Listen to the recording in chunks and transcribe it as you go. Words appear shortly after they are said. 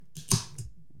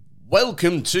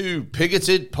Welcome to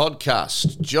Pigoted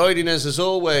Podcast. Joining us as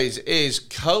always is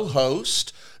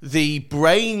co-host, the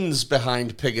brains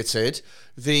behind Pigoted,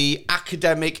 the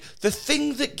academic, the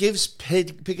thing that gives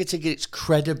Pigoted its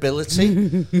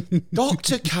credibility,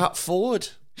 Dr. Kat Ford.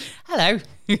 Hello.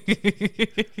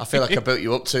 I feel like I built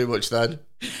you up too much then.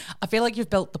 I feel like you've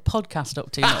built the podcast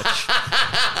up too much.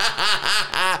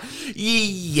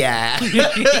 Yeah.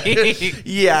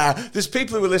 Yeah. There's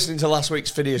people who were listening to last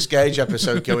week's Phineas Gage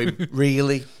episode going,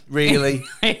 really? Really?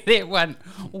 It went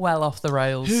well off the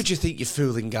rails. Who do you think you're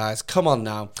fooling, guys? Come on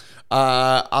now.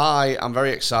 I am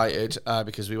very excited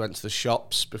because we went to the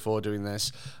shops before doing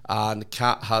this, and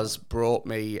Kat has brought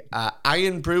me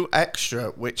Iron Brew Extra,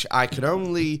 which I can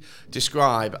only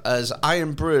describe as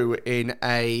Iron Brew in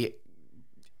a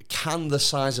can the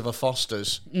size of a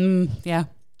Foster's. Yeah.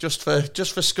 Just for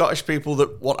Scottish people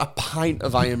that want a pint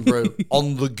of Iron Brew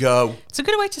on the go. It's a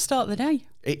good way to start the day.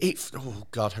 Oh,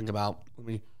 God, hang about.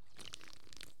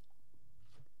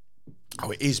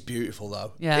 Oh, it is beautiful,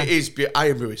 though. Yeah. It is beautiful.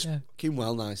 Iron Brew is fucking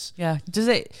well nice. Yeah. Does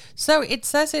it? So it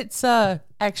says it's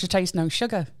extra taste, no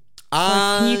sugar.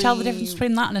 Can you tell the difference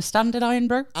between that and a standard Iron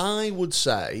Brew? I would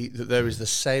say that there is the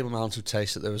same amount of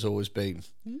taste that there has always been.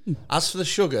 As for the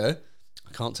sugar,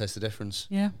 I can't taste the difference.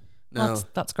 Yeah. No.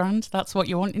 That's grand. That's what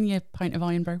you want in your pint of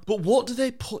Iron Brew. But what do they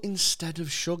put instead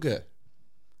of sugar?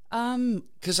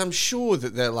 Because I'm sure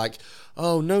that they're like,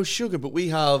 oh, no sugar, but we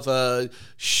have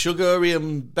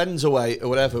sugarium benzoate or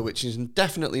whatever, which is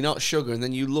definitely not sugar. And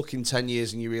then you look in 10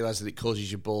 years and you realise that it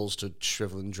causes your balls to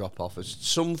shrivel and drop off as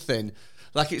something.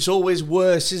 Like, it's always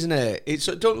worse, isn't it?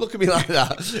 Don't look at me like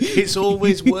that. It's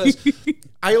always worse.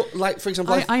 For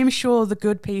example, I am sure the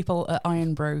good people at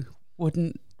Iron Brew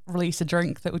wouldn't release a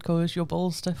drink that would cause your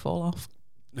balls to fall off.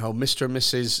 No, Mr. and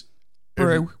Mrs.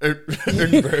 Brew.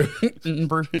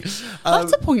 Brew.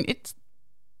 That's the point. It's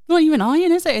not even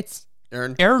iron, is it? It's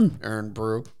Earn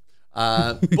Brew.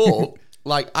 But,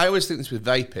 I always think this with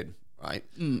vaping, right?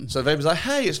 So vaping's like,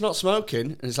 hey, it's not smoking.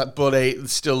 And it's like, but it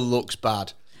still looks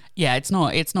bad. Yeah, it's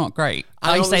not great.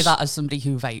 I say that as somebody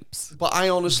who vapes. But I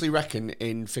honestly reckon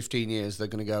in 15 years they're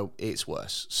going to go, it's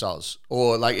worse, soz.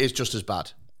 Or, it's just as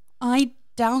bad. I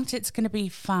doubt it's going to be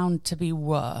found to be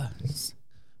worse.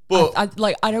 But I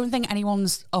don't think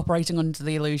anyone's operating under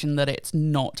the illusion that it's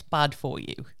not bad for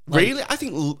you. Really? I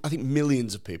think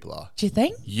millions of people are. Do you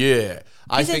think? Yeah.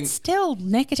 I think it's still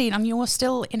nicotine. I mean, you're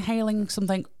still inhaling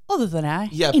something other than air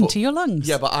into your lungs.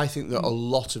 Yeah, but I think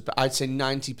that I'd say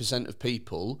 90% of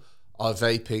people are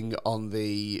vaping on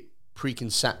the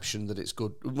preconception that it's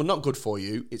good. Well, not good for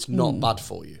you. It's not bad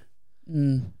for you.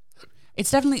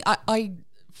 It's definitely,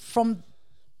 from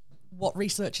what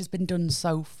research has been done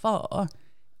so far,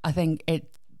 I think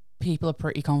people are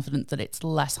pretty confident that it's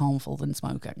less harmful than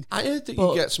smoking. I heard that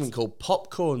you get something called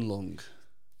popcorn lung.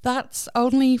 That's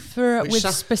only with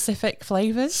specific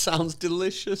flavours. Sounds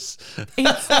delicious.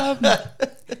 It's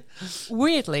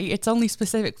weirdly, it's only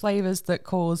specific flavours that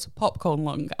cause popcorn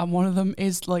lung, and one of them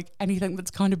is anything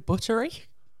that's kind of buttery.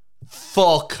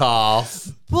 Fuck off.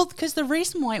 Well, because the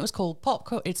reason why it's called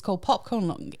popcorn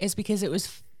lung is because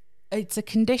it's a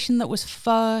condition that was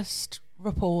first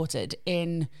reported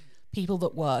in people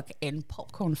that work in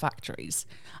popcorn factories,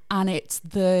 and it's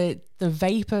the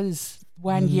vapors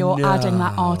when you're adding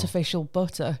that artificial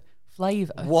butter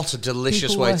flavour. What a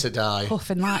delicious way to die.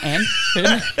 Puffing that in.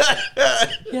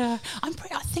 Yeah. I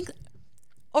think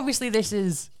obviously this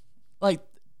is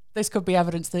this could be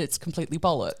evidence that it's completely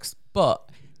bollocks, but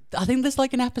I think there's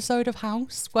an episode of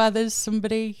House where there's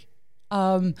somebody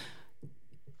one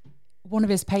of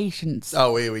his patients.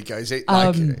 Oh, here we go. Is it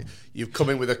you've come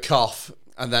in with a cough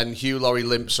and then Hugh Laurie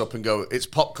limps up and go, it's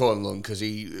popcorn lung because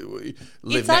he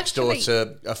lived next door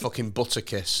to a fucking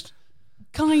Butterkist.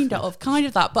 Kind of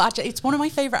that. But actually, it's one of my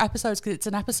favourite episodes because it's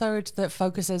an episode that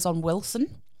focuses on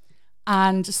Wilson.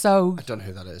 And so... I don't know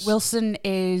who that is. Wilson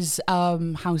is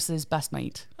House's best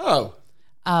mate. Oh.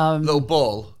 Little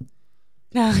ball.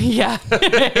 Yeah.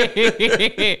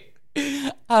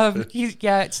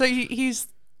 He's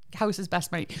House's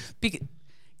best mate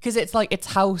because it's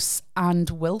House and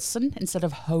Wilson instead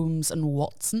of Holmes and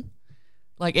Watson.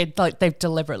 They've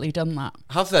deliberately done that.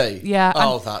 Have they? Yeah.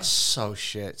 Oh, that's so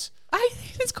shit. I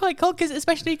think it's quite cool because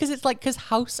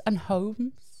House and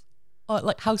Holmes, or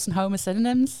House and Home are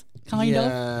synonyms, kind of.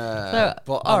 Yeah. So,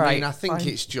 but I think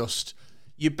it's just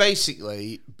you're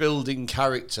basically building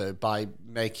character by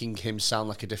making him sound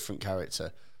like a different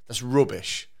character. That's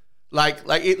rubbish.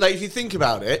 If you think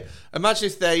about it, imagine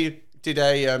if they did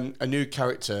a new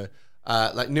character,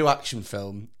 new action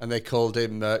film, and they called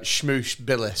him Shmoosh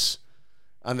Billis,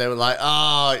 and they were like,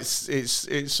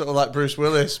 it's sort of like Bruce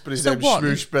Willis, but his name's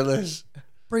Shmoosh Billis.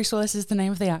 Bruce Willis is the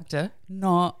name of the actor,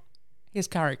 not his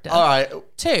character. All right.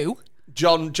 2.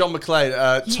 John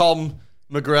McClane. Tom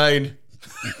McGrain.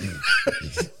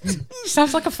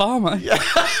 Sounds like a farmer.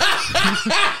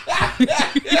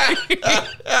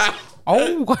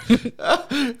 Oh,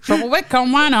 trouble with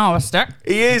combine harvester.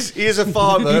 He is a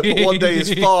farmer, but one day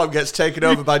his farm gets taken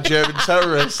over by German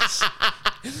terrorists.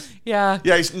 Yeah.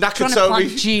 Yeah, he's Trying to plant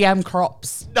Nakatomi GM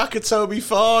crops.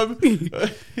 Farm.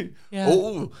 Yeah.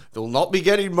 Oh, they'll not be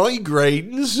getting my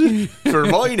grains, for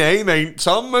my name ain't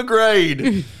Tom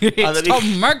McGrain. It's Tom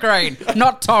McGrain,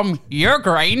 not Tom your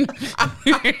grain.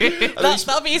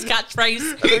 That'll be his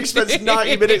catchphrase. And then he spends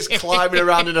 90 minutes climbing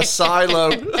around in a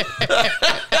silo.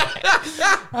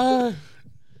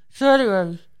 So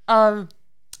anyway,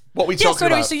 What we talking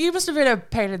about? So you must have been a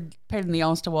pain in the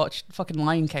arse to watch fucking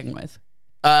Lion King with.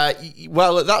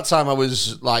 Well, at that time I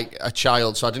was like a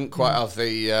child, so I didn't quite have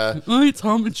the.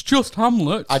 It's just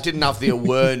Hamlet. I didn't have the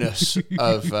awareness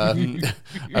of that.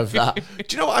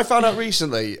 Do you know what I found out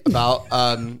recently about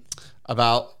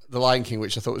the Lion King,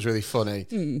 which I thought was really funny?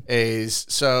 Is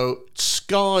so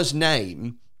Scar's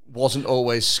name wasn't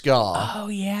always Scar. Oh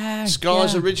yeah.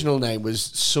 Scar's original name was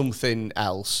something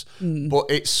else, but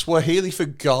it's Swahili for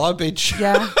garbage.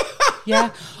 Yeah. Yeah.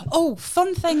 Oh,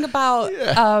 fun thing about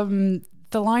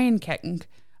The Lion King,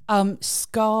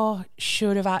 Scar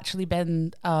should have actually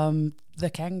been the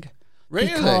king.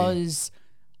 Really? Because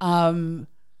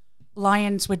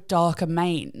lions with darker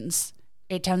manes,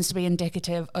 it tends to be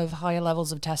indicative of higher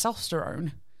levels of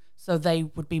testosterone. So they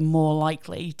would be more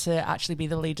likely to actually be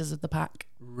the leaders of the pack.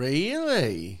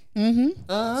 Really? Mm-hmm.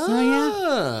 Ah. So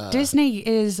yeah, Disney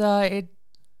is it's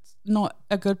not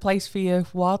a good place for your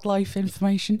wildlife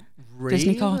information. Really?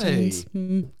 Disney cartoons.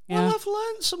 Yeah. Well, I've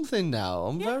learned something now.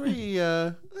 I'm very. Do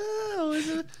you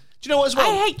know what as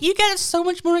well? You get so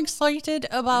much more excited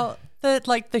about the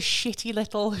shitty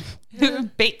little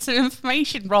bits of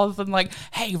information rather than like,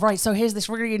 hey, right, so here's this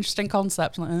really interesting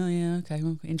concept. I'm like, oh yeah, okay,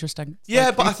 well, interesting. It's Yeah,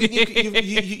 like, but I think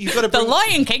you've got to. The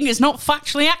Lion King is not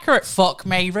factually accurate. Fuck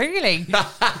me, really.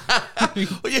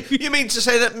 You mean to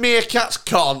say that meerkats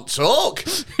can't talk?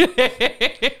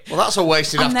 Well, that's a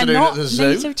wasted And they're afternoon not at the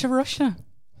zoo. native to Russia.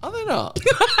 Are they not?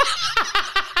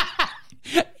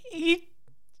 You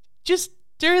just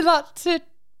do that to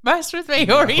mess with me,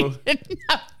 or no.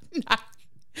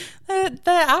 They're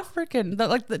African. They're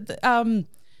like so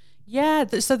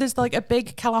there's like a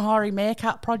big Kalahari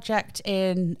meerkat project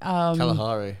in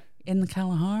Kalahari. In the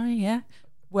Kalahari, yeah.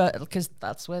 Well, because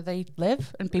that's where they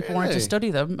live, and people wanted to study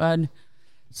them. And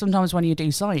sometimes when you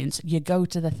do science, you go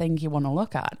to the thing you want to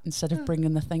look at instead of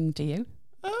bringing the thing to you.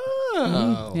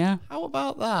 Oh, yeah. How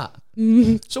about that?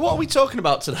 So what are we talking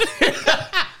about today?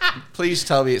 Please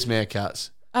tell me it's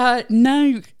meerkats.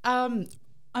 No. I'm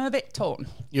a bit torn.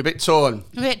 You're a bit torn.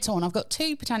 I've got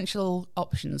 2 potential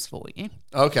options for you.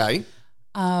 Okay.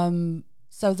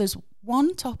 So there's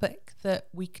one topic that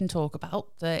we can talk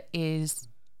about that is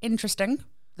interesting.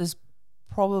 There's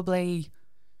probably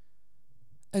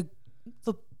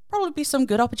there'll probably be some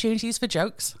good opportunities for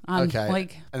jokes and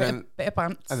bit of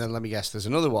pants. And then let me guess, there's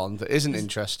another one that isn't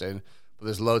interesting, but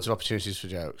there's loads of opportunities for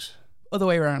jokes. Other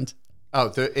way around.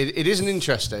 Oh, it isn't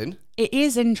interesting. It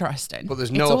is interesting, but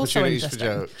there's no opportunities for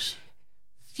jokes.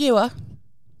 Fewer.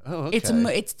 Oh, okay.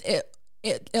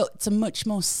 It's a much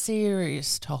more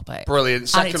serious topic. Brilliant.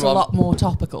 Second and it's one. a lot more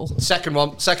topical. Second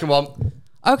one.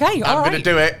 Okay, I'm going to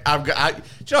do it. Do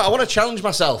you know, I want to challenge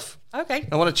myself. Okay.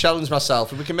 I want to challenge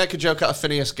myself. If we can make a joke out of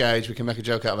Phineas Gage, we can make a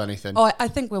joke out of anything. Oh, I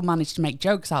think we'll manage to make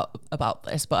jokes out about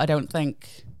this, but I don't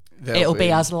think it'll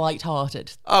be as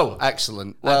light-hearted. Oh,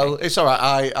 excellent. Well, It's all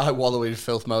right. I wallow in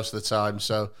filth most of the time,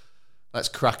 so let's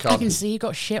crack on. I can see you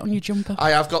got shit on your jumper. I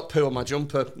have got poo on my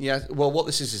jumper. Yeah. Well, what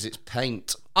this is it's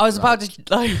paint. I was about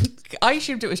to... I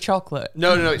assumed it was chocolate.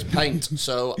 No, it's paint.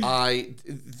 So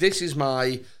this is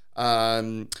my...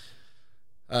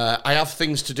 I have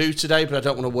things to do today, but I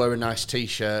don't want to wear a nice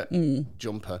T-shirt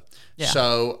jumper. Yeah.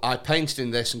 So I painted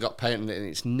in this and got paint in it, and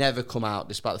it's never come out,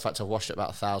 despite the fact I've washed it about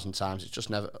 1,000 times. It's just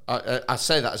never... I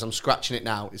say that as I'm scratching it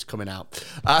now. It's coming out.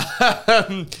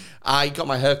 I got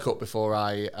my hair cut before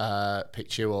I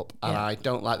picked you up, and I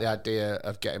don't like the idea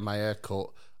of getting my hair cut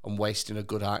and wasting a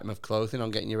good item of clothing on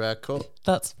getting your hair cut.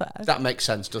 That's fair. That makes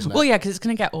sense, doesn't it? Well, yeah, because it's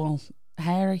going to get all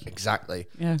hairy. Exactly.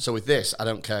 Yeah. So with this, I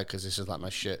don't care because this is like my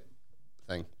shit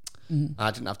thing.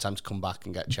 I didn't have time to come back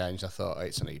and get changed. I thought,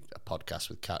 it's only a podcast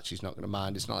with Kat. She's not going to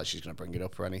mind. It's not like she's going to bring it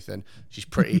up or anything. She's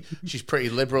pretty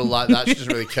liberal like that. She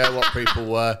doesn't really care what people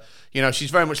were. You know,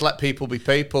 she's very much let people be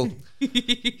people.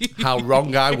 How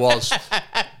wrong I was.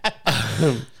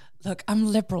 Look,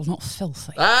 I'm liberal, not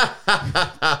filthy. Do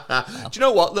you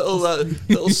know what? Little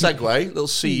segue, little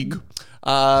segue.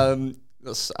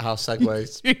 That's how segue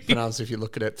is pronounced if you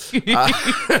look at it.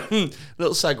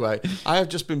 Little segue. I have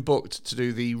just been booked to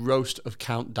do the roast of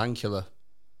Count Dankula.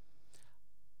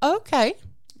 Okay.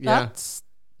 Yeah. That's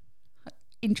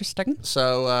interesting.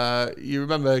 So, you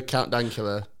remember Count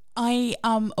Dankula? I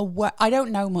am aware. I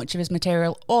don't know much of his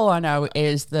material. All I know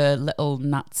is the little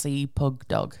Nazi pug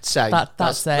dog.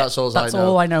 That's it. That's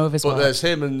all I know of his work. But there's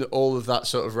him and all of that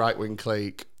sort of right-wing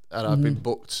clique, and I've been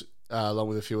booked along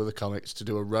with a few other comics to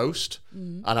do a roast,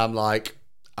 and I'm like,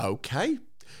 okay,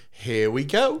 here we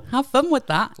go. Have fun with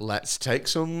that. Let's take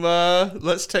some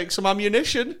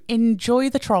ammunition. Enjoy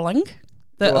the trolling.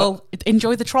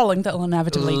 Enjoy the trolling that'll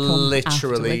inevitably come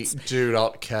Literally afterwards. do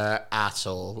not care at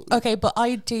all. Okay, but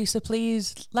I do, so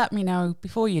please let me know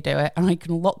before you do it, and I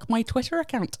can lock my Twitter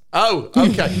account. Oh,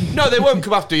 okay. No, they won't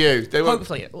come after you. They won't.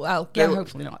 Hopefully,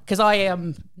 hopefully not, because I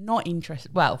am not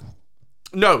interested. Well,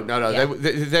 no. Yeah.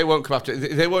 They won't come after.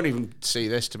 They won't even see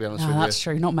this. To be honest with you, that's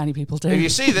true. Not many people do. If you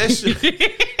see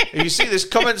this,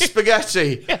 comment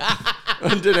spaghetti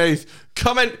underneath.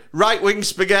 Comment right-wing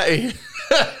spaghetti.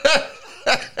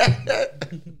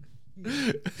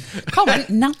 Comment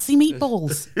Nazi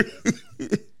meatballs.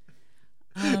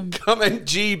 Comment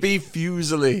GB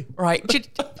Fusely. Right.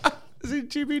 Is it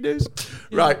GB News?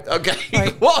 Yeah. Right, okay.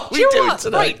 Right. What are we doing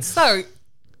tonight? Right, so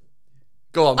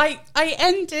go on. I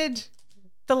ended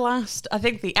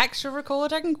the extra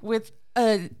recording with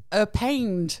a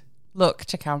pained look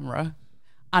to camera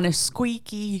and a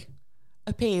squeaky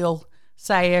appeal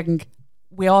saying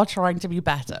we are trying to be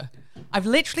better. I've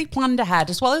literally planned ahead,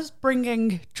 as well as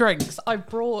bringing drinks. I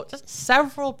brought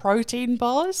several protein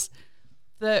bars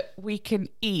that we can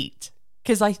eat,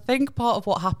 because I think part of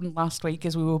what happened last week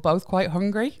is we were both quite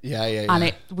hungry. Yeah.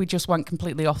 And we just went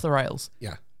completely off the rails.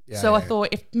 Yeah. So I thought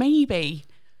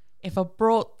if I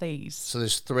brought these, so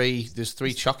there's three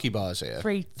Chocky bars here.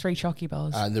 three Chocky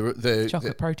bars, and the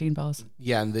chocolate protein bars.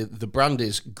 Yeah, and the brand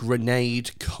is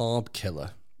Grenade Carb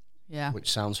Killer. Yeah,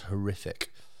 which sounds horrific.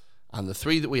 And the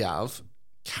three that we have: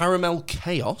 Caramel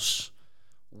Chaos,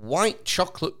 White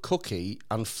Chocolate Cookie,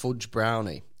 and Fudge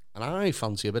Brownie. And I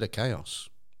fancy a bit of chaos.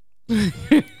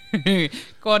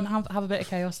 Go on, have a bit of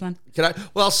chaos then. Can I?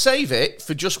 Well, I'll save it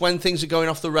for just when things are going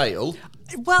off the rail.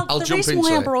 Well, I'll the reason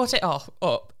why I brought it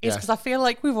up is because I feel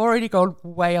like we've already gone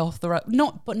way off the rail.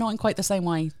 Not in quite the same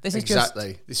way. This is just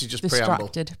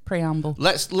distracted preamble.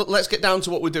 Let's get down to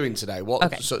what we're doing today.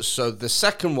 Okay. So the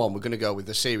second one, we're going to go with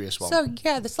the serious one. So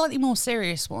yeah, the slightly more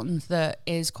serious one that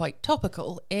is quite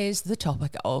topical is the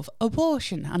topic of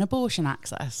abortion and abortion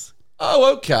access.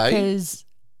 Oh, okay. Because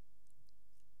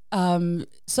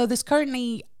so there's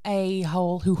currently a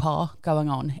whole hoo-ha going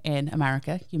on in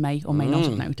America. You may or may not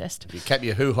have noticed. If you kept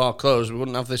your hoo-ha closed, we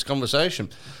wouldn't have this conversation.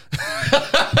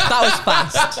 That was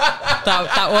fast.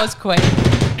 That was quick.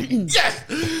 Yes!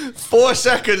 4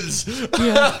 seconds.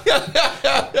 Yeah.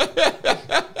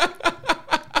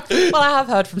 Well, I have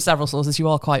heard from several sources you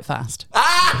are quite fast.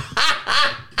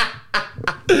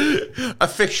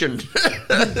 Efficient.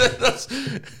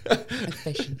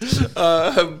 Efficient.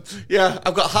 Yeah,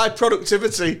 I've got high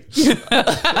productivity.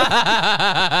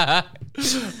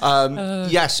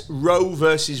 Yes, Roe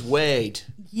versus Wade.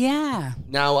 Yeah.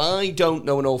 Now, I don't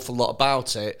know an awful lot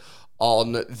about it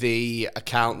on the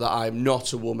account that I'm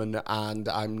not a woman and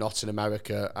I'm not in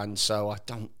America, and so I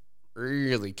don't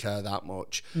really care that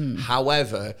much.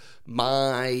 However,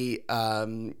 my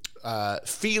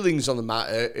feelings on the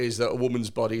matter is that a woman's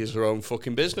body is her own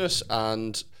fucking business,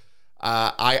 and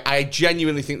I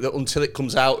genuinely think that until it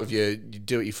comes out of you, you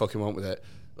do what you fucking want with it.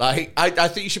 Like, I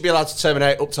think you should be allowed to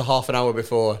terminate up to half an hour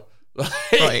before.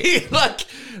 Right.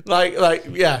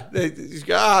 Yeah.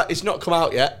 It's not come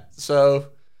out yet, so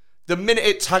the minute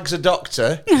it tags a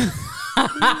doctor,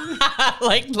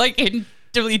 like in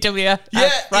WWF.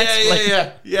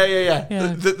 Yeah.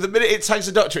 Yeah. The minute it tags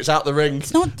a doctor, it's out the ring.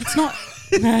 It's not.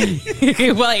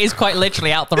 Well, it is quite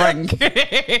literally out the ring.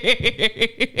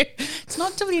 It's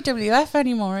not WWF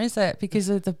anymore, is it? Because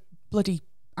of the bloody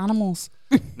animals.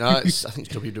 No, I think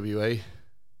it's WWE.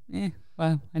 Yeah.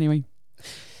 Well, anyway.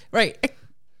 Right.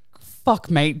 Fuck,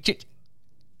 mate. Do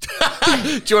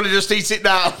you want to just eat it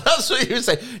now? That's what you would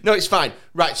say. No, it's fine.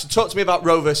 Right, so talk to me about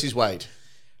Roe versus Wade.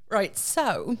 Right,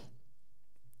 so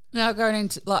now going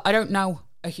into, like, I don't know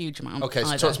a huge amount. Okay, so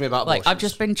either. talk to me about like, abortions. I've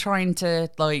just been trying to,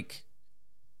 like,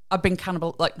 I've been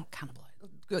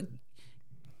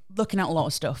looking at a lot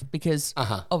of stuff because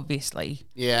obviously,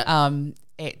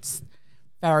 it's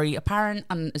very apparent,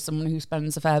 and as someone who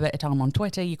spends a fair bit of time on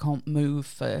Twitter, you can't move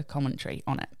for commentary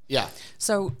on it. Yeah.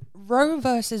 So Roe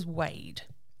versus Wade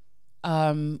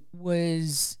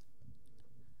was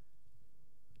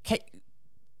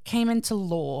came into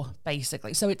law,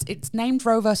 basically. So it's named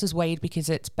Roe versus Wade because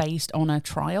it's based on a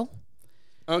trial.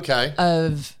 Okay.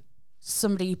 Of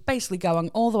somebody basically going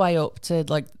all the way up to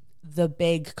like the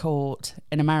big court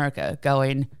in America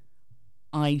going,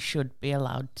 I should be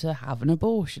allowed to have an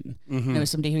abortion. Mm-hmm. There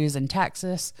was somebody who was in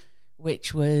Texas,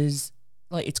 which was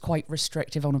like, it's quite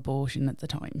restrictive on abortion at the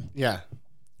time. Yeah.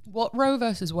 What Roe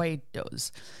versus Wade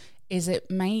does is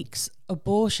it makes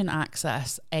abortion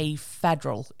access a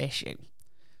federal issue.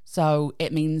 So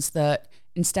it means that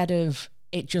instead of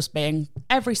it just being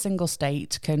every single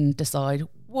state can decide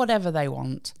whatever they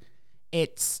want,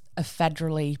 it's a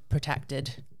federally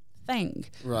protected thing.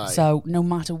 Right. So no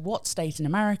matter what state in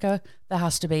America, there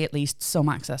has to be at least some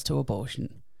access to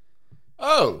abortion.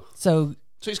 Oh. So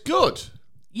it's good.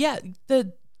 yeah,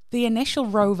 the initial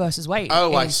Roe versus Wade.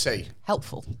 Oh, is I see.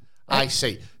 Helpful. I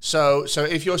see. So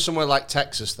if you're somewhere like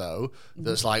Texas, though,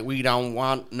 that's like, we don't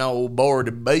want no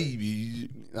aborted babies.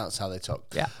 That's how they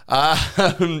talk. Yeah.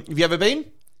 Have you ever been?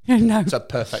 No. It's a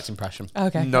perfect impression.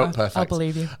 Okay. No, perfect. I'll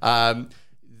believe you.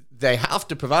 They have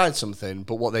to provide something,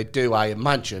 but what they do, I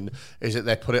imagine, is that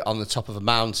they put it on the top of a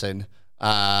mountain,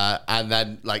 and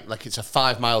then like it's a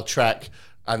 5-mile trek.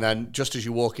 And then just as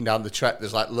you're walking down the trek,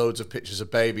 there's like loads of pictures of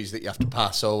babies that you have to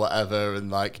pass or whatever. And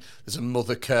like there's a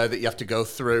mother care that you have to go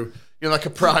through. You're like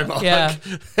a Primark. Yeah.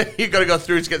 You've got to go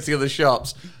through to get to the other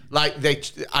shops. Like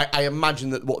I imagine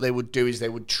that what they would do is they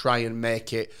would try and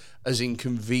make it as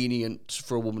inconvenient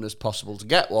for a woman as possible to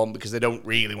get one because they don't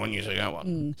really want you to get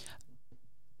one.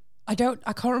 I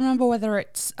can't remember whether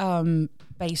it's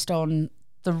based on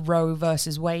the Roe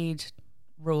versus Wade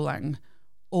ruling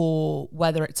or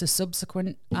whether it's a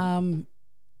subsequent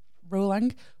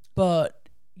ruling, but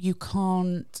you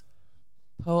can't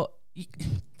put... I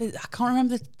can't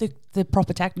remember the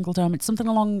proper technical term. It's something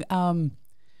along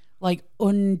like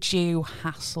undue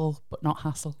hassle, but not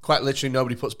hassle. Quite literally,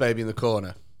 nobody puts baby in the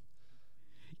corner.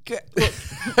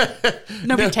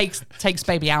 Nobody takes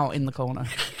baby out in the corner.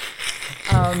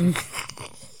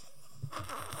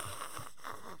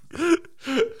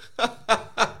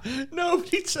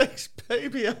 Nobody takes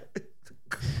baby out.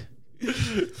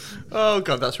 Oh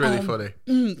God, that's really funny.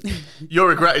 You're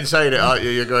regretting saying it, aren't you?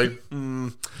 You're going,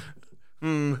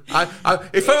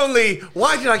 if only.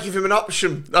 Why did I give him an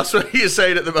option? That's what you're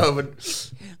saying at the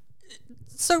moment.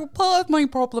 So part of my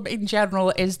problem in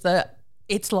general is that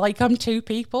it's like I'm two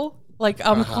people. Like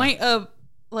I'm quite a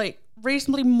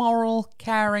reasonably moral,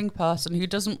 caring person who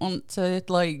doesn't want to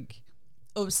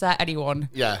upset anyone.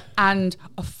 Yeah. And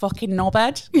a fucking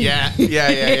knobhead. Yeah.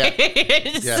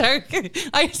 So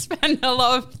I spend a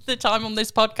lot of the time on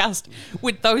this podcast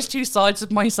with those two sides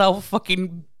of myself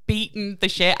fucking beating the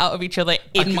shit out of each other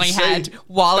in my head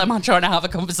while I'm trying to have a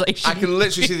conversation. I can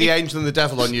literally see the angel and the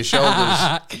devil on your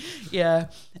shoulders. Yeah.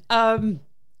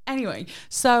 Anyway,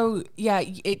 so yeah,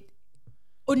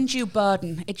 undue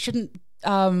burden. It shouldn't.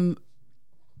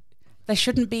 There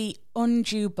shouldn't be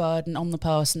undue burden on the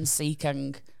person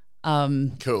seeking.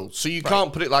 Cool. So you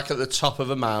can't put it like at the top of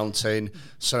a mountain,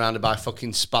 surrounded by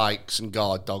fucking spikes and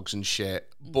guard dogs and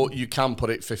shit. But you can put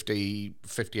it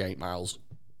 58 miles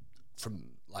from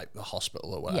like the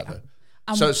hospital or whatever.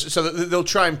 Yeah. So they'll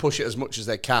try and push it as much as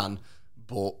they can,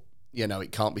 but you know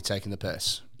it can't be taking the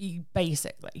piss.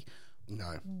 Basically.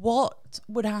 No. What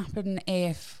would happen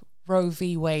if Roe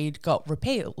v. Wade got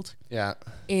repealed? Yeah.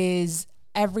 Is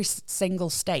every single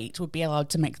state would be allowed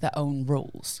to make their own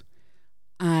rules.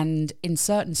 And in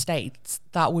certain states,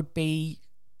 that would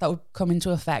come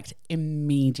into effect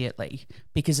immediately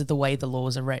because of the way the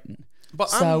laws are written. But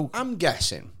so, I'm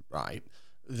guessing, right,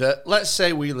 that let's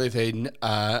say we live in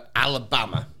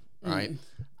Alabama, right,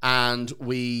 and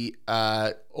we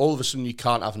all of a sudden you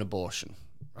can't have an abortion,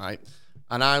 right,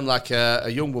 and I'm like a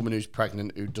young woman who's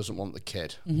pregnant who doesn't want the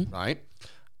kid, right.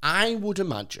 I would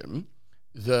imagine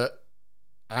that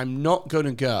I'm not going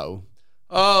to go,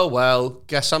 oh, well,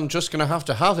 guess I'm just going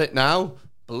to have it now.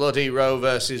 Bloody Roe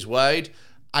versus Wade.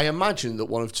 I imagine that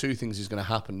one of two things is going to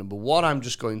happen. Number one, I'm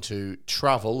just going to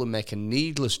travel and make a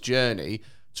needless journey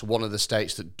to one of the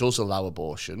states that does allow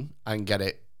abortion and get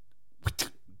it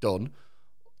done.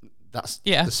 That's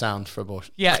the sound for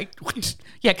abortion. Yeah,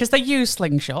 because they use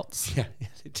slingshots. Yeah.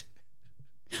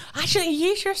 Actually, are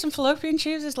you sure some fallopian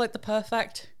tubes is like the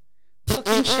perfect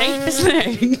fucking shape, isn't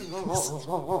it?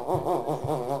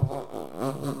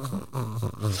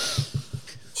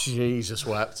 Jesus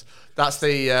wept. That's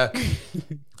the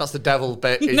devil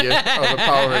bit in you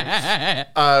overpowering.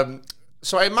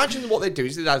 So I imagine what they do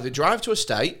is they either drive to a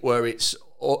state where it's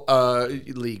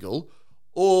illegal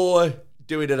or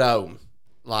do it at home.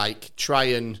 Like try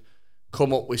and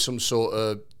come up with some sort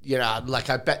of, like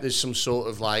I bet there's some sort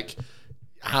of like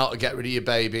how to get rid of your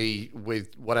baby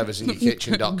with whatever's in your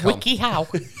kitchen.com. Wiki how.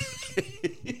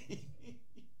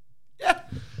 Yeah,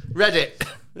 Reddit.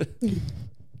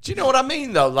 Do you know what I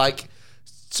mean though? Like,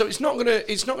 so it's not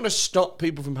gonna stop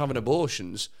people from having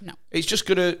abortions. No, it's just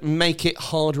gonna make it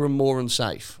harder and more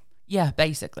unsafe. Yeah,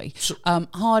 basically,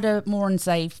 harder, more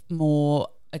unsafe, more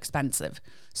expensive.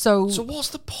 So what's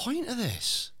the point of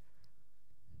this?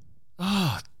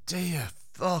 Oh dear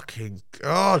fucking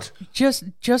God!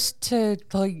 Just to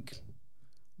like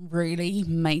really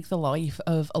make the life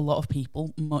of a lot of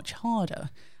people much harder.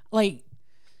 Like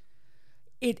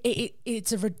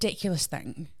it's a ridiculous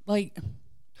thing. Like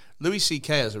Louis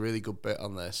C.K. has a really good bit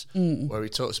on this where he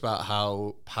talks about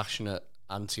how passionate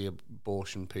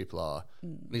anti-abortion people are.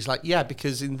 And he's like, yeah,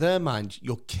 because in their mind,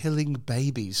 you're killing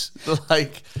babies.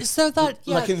 Like, so that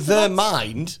like in their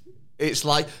mind, it's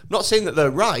like, I'm not saying that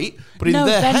they're right, but in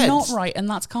their heads, they're not right, and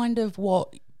that's kind of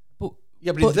what. But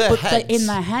in their heads, in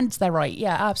their heads, they're right.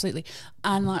 Yeah, absolutely,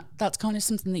 and that's kind of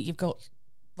something that you've got.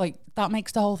 Like that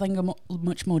makes the whole thing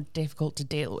much more difficult to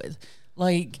deal with.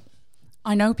 Like,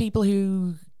 I know people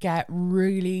who get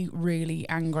really, really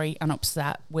angry and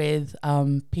upset with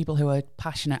people who are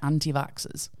passionate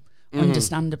anti-vaxxers,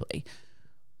 understandably.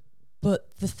 But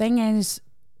the thing is,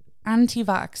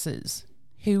 anti-vaxxers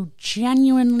who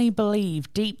genuinely believe,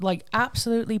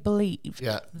 absolutely believe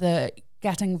that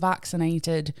getting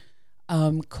vaccinated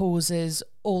causes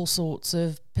all sorts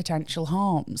of potential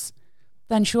harms,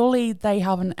 then surely they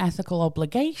have an ethical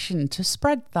obligation to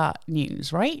spread that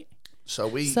news, right? So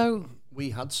we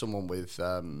had someone with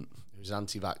who's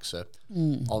anti-vaxxer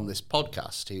on this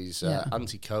podcast. He's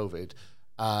anti-COVID.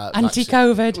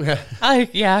 Anti-COVID.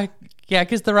 Yeah,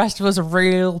 because the rest of us are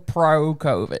real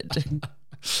pro-COVID.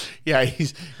 Yeah,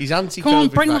 he's anti-COVID. Come on,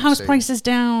 bring vaccine. the house prices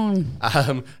down.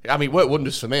 I mean, it worked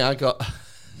wonders for me. I got...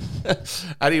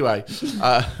 Anyway,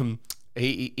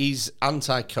 he's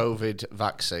anti-COVID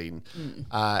vaccine,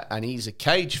 and he's a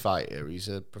cage fighter. He's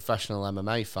a professional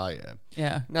MMA fighter.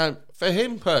 Yeah. Now, for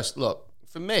him personally, look,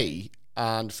 for me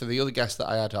and for the other guests that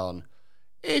I had on,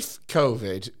 if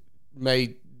COVID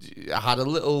had a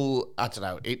little, I don't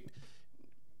know,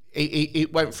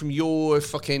 it went from your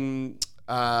fucking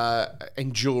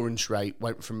endurance rate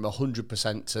went from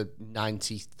 100% to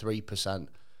 93%.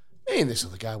 Me and this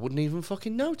other guy wouldn't even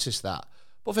fucking notice that.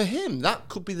 But for him, that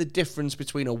could be the difference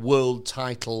between a world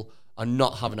title and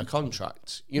not having a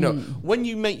contract. You know, when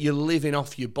you make your living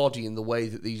off your body in the way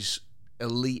that these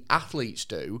elite athletes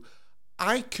do,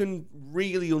 I can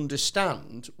really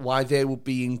understand why they will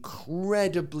be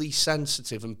incredibly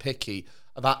sensitive and picky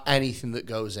about anything that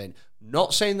goes in.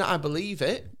 Not saying that I believe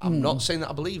it. I'm not saying that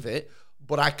I believe it.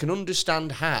 But I can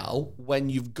understand how, when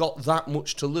you've got that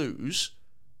much to lose,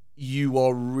 you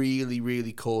are really,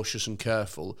 really cautious and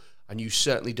careful. And you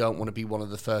certainly don't want to be one of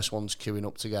the first ones queuing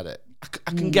up to get it.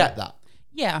 I can get that.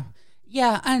 Yeah.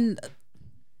 And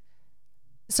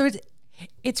so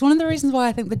it's one of the reasons why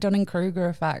I think the Dunning-Kruger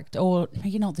effect, or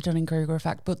maybe not the Dunning-Kruger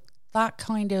effect, but that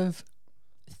kind of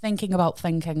thinking about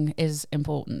thinking is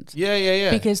important.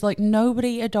 Yeah. Because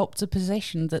nobody adopts a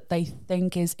position that they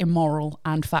think is immoral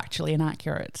and factually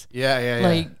inaccurate.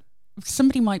 Yeah.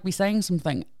 Somebody might be saying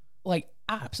something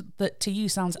that to you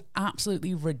sounds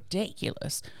absolutely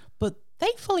ridiculous, but they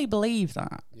fully believe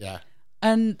that. Yeah.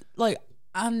 And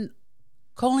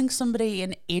calling somebody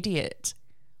an idiot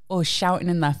or shouting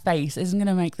in their face isn't going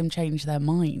to make them change their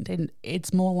mind, and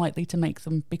it's more likely to make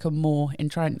them become more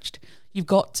entrenched. You've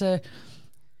got to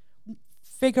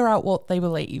figure out what they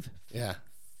believe. Yeah.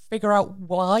 Figure out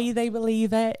why they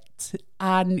believe it,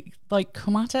 and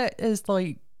come at it as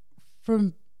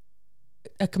from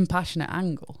a compassionate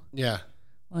angle. Yeah.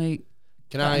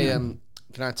 Can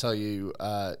I tell you,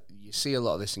 you see a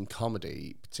lot of this in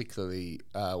comedy, particularly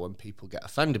when people get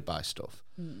offended by stuff.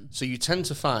 So you tend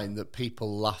to find that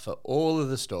people laugh at all of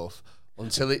the stuff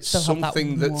until it's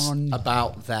something that's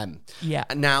about them. Yeah.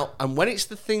 And when it's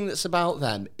the thing that's about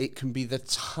them, it can be the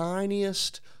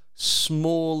tiniest,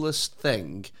 smallest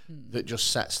thing that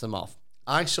just sets them off.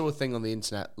 I saw a thing on the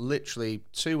internet literally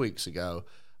 2 weeks ago,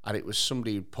 and it was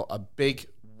somebody who put a big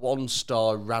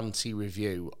 1-star ranty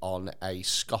review on a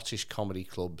Scottish comedy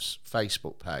club's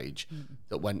Facebook page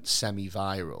that went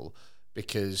semi-viral,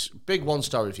 because big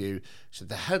 1-star review said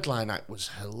the headline act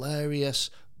was hilarious,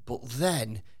 but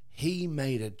then he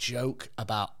made a joke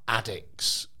about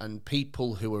addicts and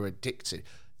people who are addicted.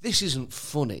 This isn't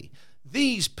funny.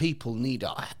 These people need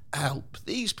our help.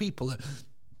 These people are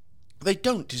They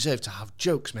don't deserve to have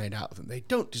jokes made out of them. They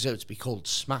don't deserve to be called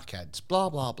smackheads, blah,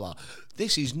 blah, blah.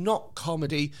 This is not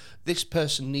comedy. This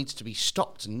person needs to be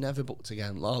stopped and never booked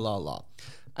again, la, la, la.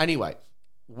 Anyway,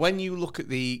 when you look at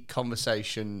the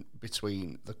conversation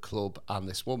between the club and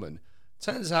this woman,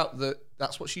 turns out that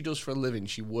that's what she does for a living.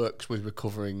 She works with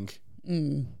recovering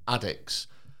addicts.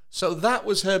 So that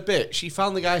was her bit. She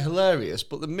found the guy hilarious,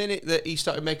 but the minute that he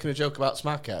started making a joke about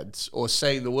smackheads or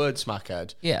saying the word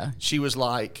smackhead, she was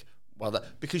like, well,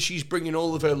 because she's bringing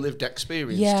all of her lived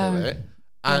experience to it.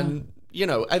 And, you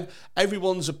know,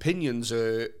 everyone's opinions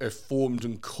are formed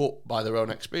and cut by their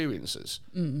own experiences.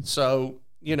 So,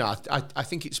 you know, I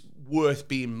think it's worth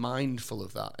being mindful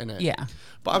of that, innit? Yeah.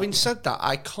 But having said that,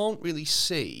 I can't really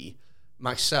see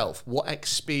myself what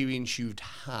experience you'd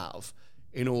have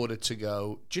in order to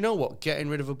go, do you know what? Getting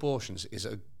rid of abortions is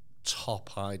a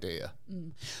top idea.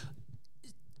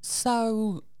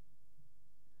 So,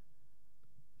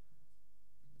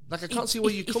 like, I can't see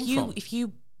where you come from. If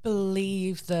you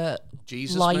believe that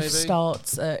Jesus, life maybe?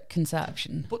 starts at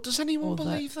conception. But does anyone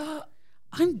believe that?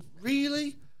 I'm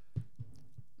Really?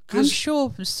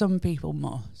 sure some people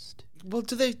must. Well,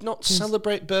 do they not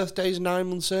celebrate birthdays 9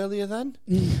 months earlier then?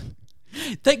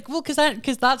 Because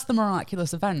that's the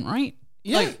miraculous event, right?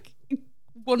 Yeah. Like,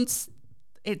 once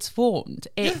it's formed,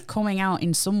 it coming out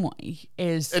in some way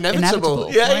is Inevitable.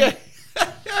 inevitable. Yeah, right?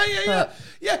 yeah.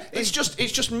 Yeah, it's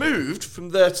just moved from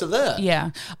there to there.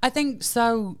 Yeah, I think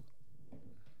so.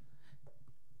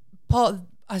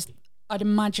 I'd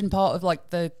imagine part of like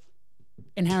the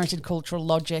inherited cultural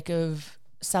logic of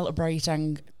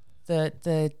celebrating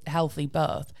the healthy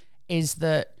birth is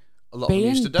that A lot of them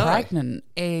used to being die. pregnant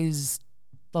is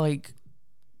like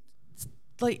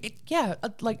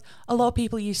a lot of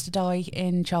people used to die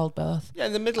in childbirth. Yeah,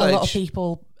 in the Middle A Age.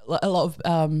 lot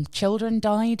of children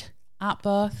died at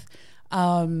birth.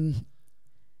 In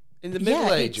the Middle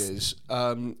yeah, Ages,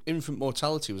 infant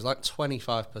mortality was like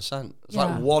 25%. It's Yeah.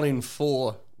 like 1 in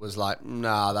 4 was like,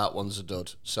 nah, that one's a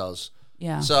dud, soz.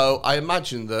 Yeah. So I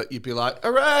imagine that you'd be like,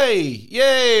 hooray,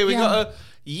 yay, we got a,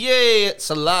 yay,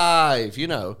 it's alive, you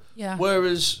know. Yeah.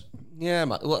 Whereas, yeah,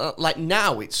 man, like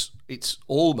now it's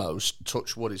almost,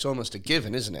 touch wood, it's almost a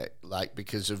given, isn't it? Like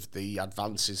because of the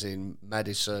advances in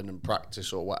medicine and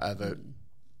practice or whatever.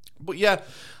 But yeah,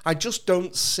 I just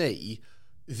don't see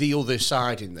the other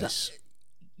side in this.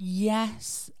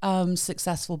 Yes,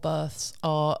 successful births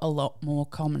are a lot more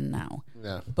common now.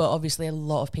 Yeah. But obviously a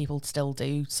lot of people still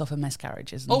do suffer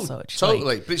miscarriages and such. Totally.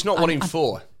 Like, But it's not 1 in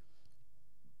 4.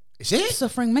 Is it?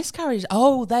 suffering miscarriages,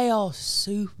 they are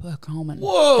super common.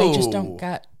 Whoa. They just don't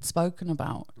get spoken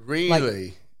about. Really?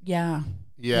 Like, yeah.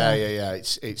 Yeah.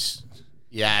 It's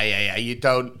yeah. You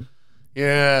don't.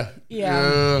 Yeah.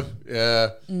 Yeah. Yeah.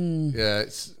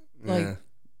 It's Like,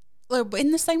 Like,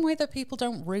 in the same way that people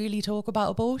don't really talk about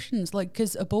abortions, like,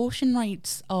 because abortion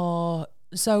rates are...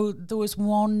 So there was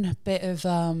one bit of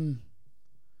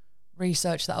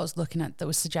research that I was looking at that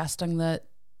was suggesting that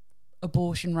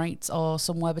abortion rates are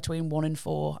somewhere between 1 in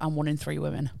 4 and 1 in 3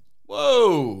 women.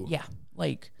 Whoa. Yeah,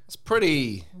 like That's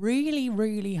pretty. really,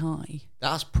 really high.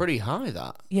 That's pretty high.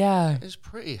 That Yeah, is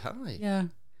pretty high. yeah.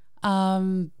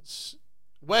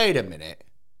 Wait a minute.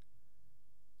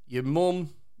 Your mum,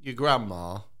 your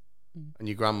grandma, and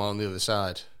your grandma on the other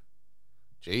side.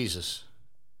 Jesus.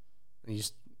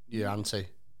 And your auntie.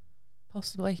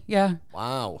 Possibly, yeah.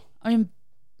 Wow. I mean,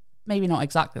 maybe not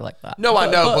exactly like that. No, I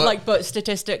know, but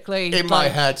statistically, in my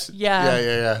head.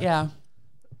 Yeah, Yeah.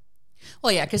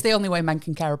 Well, yeah, because the only way men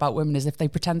can care about women is if they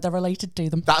pretend they're related to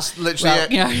them. That's literally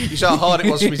it. Yeah. You saw how hard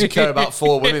it was for me to care about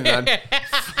 4 women then.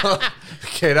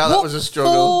 Okay, now that was a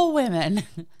struggle. 4 women.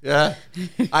 Yeah.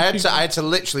 I had to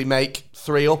literally make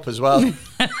 3 up as well.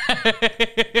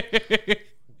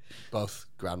 Both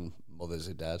grandmothers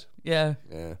are dead. Yeah.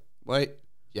 Yeah. Wait.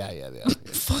 Yeah, they are. Yeah.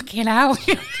 Fucking hell.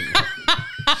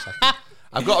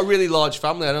 I've got a really large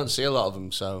family. I don't see a lot of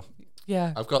them, so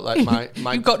Yeah. I've got like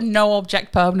my You've got no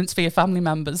object permanence for your family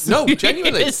members. No,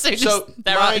 genuinely. As soon So as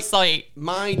they're out of sight,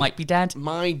 might be dead.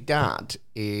 My dad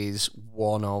is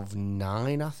one of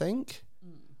 9, I think.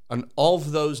 And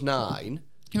of those 9,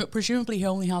 Presumably he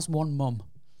only has one mum.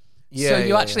 yeah, So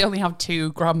you yeah, actually only have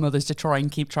 2 grandmothers to try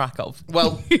and keep track of.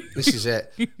 well, this is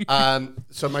it.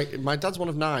 So my dad's one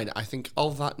of 9. I think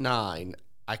of that 9,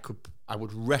 I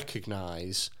would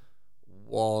recognise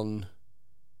 1,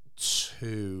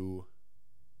 2.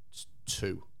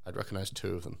 I'd recognise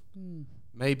 2 of them.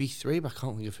 Maybe 3, but I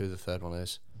can't think of who the third one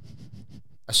is.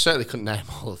 I certainly couldn't name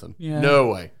all of them. Yeah. No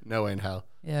way in hell.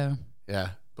 Yeah. Yeah,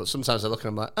 but sometimes I look and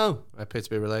I'm like, oh, I appear to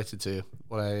be related to you.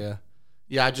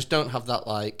 I just don't have that,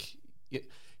 like,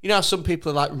 You know how some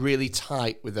people are like really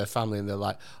tight with their family and they're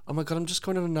like, oh my God, I'm just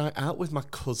going on a night out with my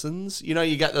cousins. You know,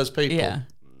 you get those people. Yeah.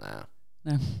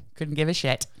 No, couldn't give a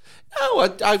shit. No,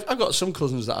 I've got some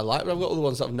cousins that I like, but I've got other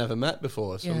ones that I've never met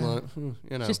before. So I'm like, you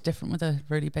know. It's just different with a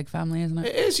really big family, isn't it?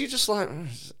 It is. You're just like,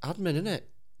 admin, innit?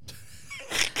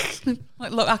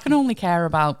 Like, look, I can only care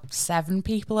about 7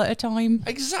 people at a time.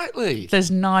 Exactly. There's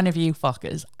 9 of you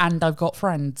fuckers, and I've got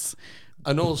friends.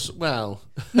 And also, well,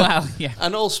 yeah.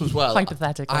 And also as well,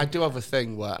 hypothetically, I do have a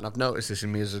thing where, and I've noticed this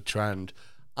in me as a trend,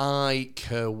 I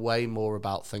care way more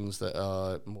about things that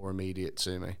are more immediate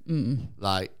to me.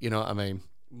 Like, you know what I mean?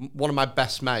 One of my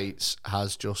best mates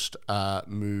has just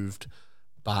moved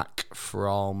back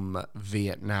from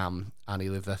Vietnam, and he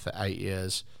lived there for 8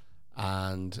 years.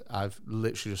 And I've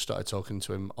literally just started talking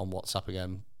to him on WhatsApp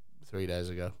again 3 days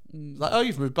ago. He's like, oh,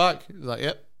 you've moved back? He's like,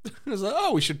 yep. I was like,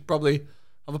 oh, we should probably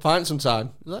have a pint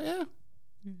sometime. He's like, yeah.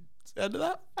 It's the end of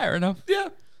that. Fair enough. Yeah.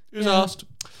 He was asked.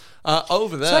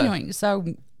 Over there. So anyway,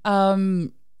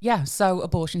 so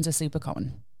abortions are super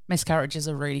common. Miscarriages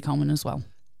are really common as well.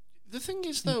 The thing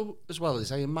is, though, as well,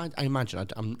 is I imagine,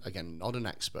 I'm, again, not an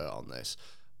expert on this,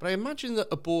 but I imagine that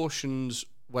abortions,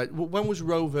 when was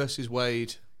Roe versus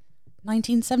Wade?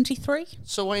 1973?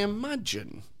 So I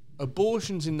imagine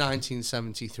abortions in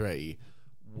 1973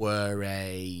 were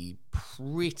a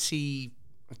pretty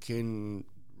fucking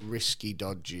risky,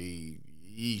 dodgy,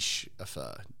 yeesh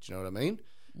affair. Do you know what I mean?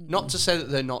 Not to say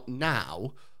that they're not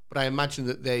now, but I imagine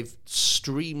that they've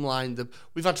streamlined them.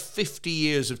 We've had 50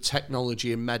 years of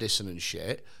technology and medicine and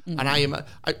shit. And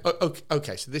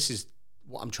okay, so this is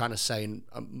what I'm trying to say in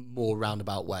a more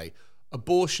roundabout way.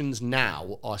 Abortions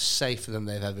now are safer than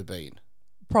they've ever been.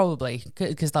 Probably,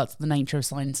 because that's the nature of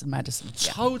science and medicine.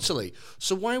 Totally.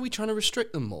 So why are we trying to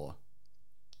restrict them more?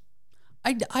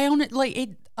 I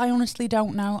honestly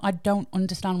don't know. I don't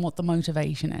understand what the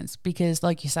motivation is, because,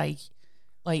 like you say,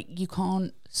 like, you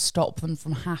can't stop them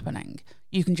from happening.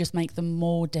 You can just make them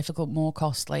more difficult, more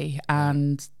costly,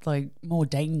 and like more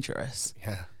dangerous.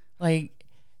 Yeah. Like,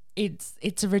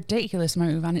 it's a ridiculous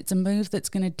move, and it's a move that's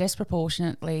going to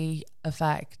disproportionately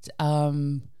affect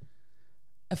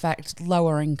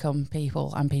lower income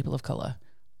people and people of color,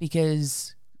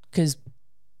 because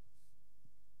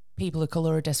people of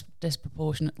color are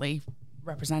disproportionately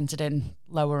represented in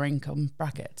lower income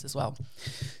brackets as well.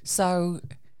 So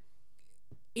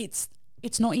it's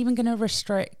not even going to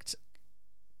restrict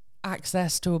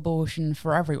access to abortion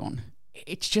for everyone.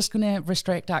 It's just going to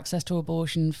restrict access to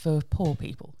abortion for poor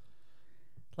people,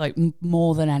 like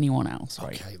more than anyone else,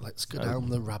 right? Okay, let's go down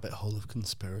the rabbit hole of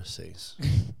conspiracies.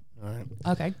 All right.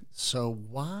 Okay. So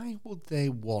why would they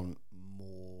want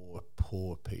more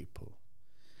poor people?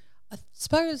 I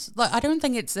suppose, like, I don't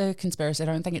think it's a conspiracy. I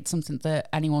don't think it's something that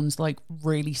anyone's like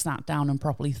really sat down and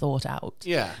properly thought out.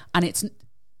 Yeah. And it's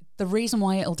the reason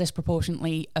why it'll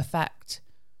disproportionately affect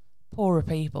poorer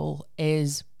people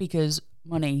is because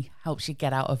money helps you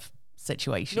get out of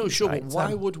situations. No, sure, right?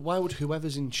 but why would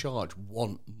whoever's in charge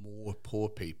want more poor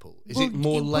people? Is it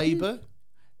more labour?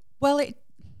 Well, it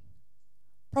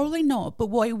probably not. But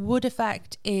what it would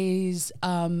affect is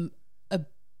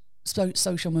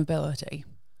social mobility.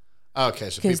 Okay,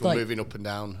 so people moving up and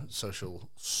down social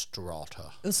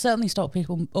strata. It'll certainly stop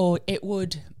people, or it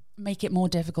would make it more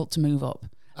difficult to move up,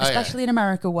 especially in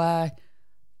America, where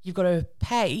you've got to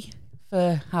pay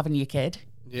for having your kid.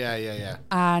 Yeah.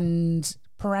 And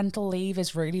parental leave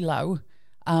is really low.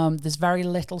 There's very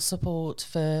little support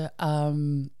for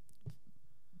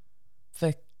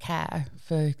care,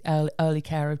 for early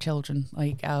care of children,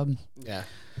 like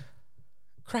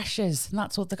creches, and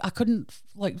that's what I couldn't,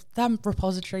 like, them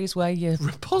repositories where you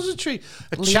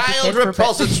a child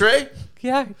repository.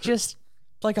 Yeah, just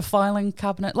like a filing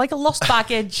cabinet, like a lost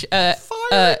baggage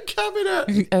filing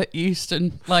cabinet at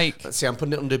Euston. Like, let's see, I'm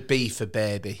putting it under B for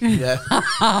baby. Yeah.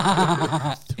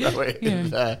 Throw it in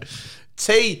there.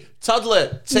 T,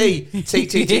 toddler. T.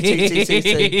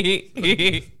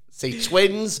 See,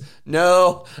 twins?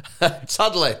 No.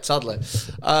 Toddler.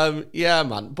 Yeah,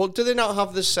 man. But do they not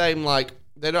have the same, like,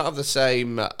 they don't have the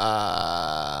same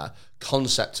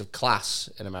concept of class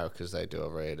in America as they do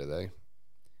over here, do they?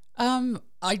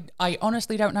 I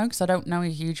honestly don't know, because I don't know a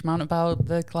huge amount about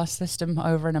the class system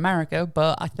over in America,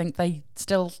 but I think they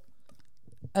still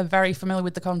are very familiar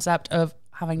with the concept of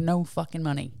having no fucking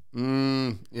money.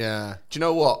 Yeah. Do you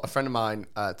know what? A friend of mine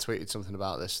tweeted something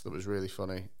about this that was really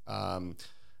funny.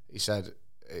 He said,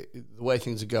 the way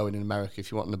things are going in America,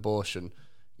 if you want an abortion, you're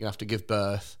going to have to give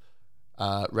birth,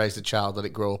 raise the child, let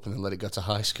it grow up, and then let it go to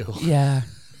high school. Yeah.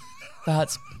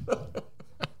 That's...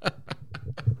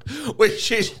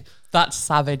 Which is... That's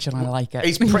savage, and I like it.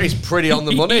 He's pretty on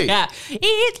the money. Yeah.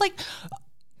 It's like...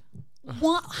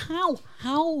 What?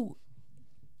 How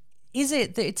is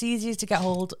it that it's easier to get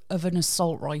hold of an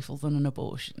assault rifle than an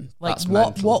abortion? Like, That's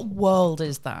what mental. what world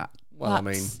is that? Well, I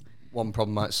mean, one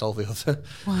problem might solve the other.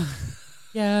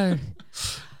 Yeah.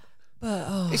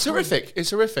 But It's horrific. It's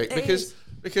horrific is.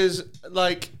 because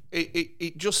like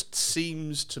it just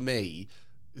seems to me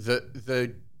that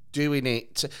they're doing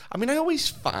it. I mean, I always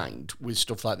find with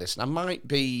stuff like this, and I might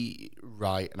be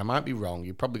right and I might be wrong.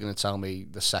 You're probably going to tell me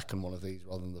the second one of these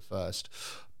rather than the first,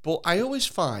 but I always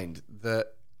find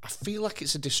that I feel like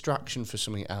it's a distraction for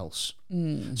something else.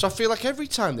 So I feel like every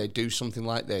time they do something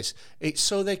like this, it's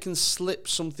so they can slip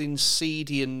something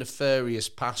seedy and nefarious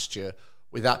past you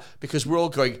without, because we're all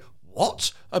going,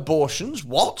 what? Abortions?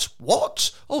 What?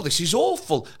 Oh, this is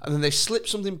awful. And then they slip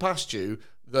something past you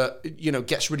that, you know,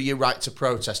 gets rid of your right to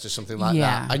protest or something like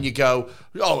Yeah. that. And you go,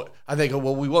 oh, and they go,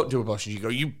 well, we won't do abortions. You go,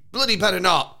 you bloody better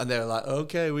not. And they're like,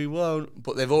 okay, we won't.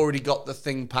 But they've already got the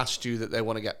thing past you that they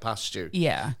want to get past you.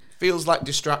 yeah. Feels like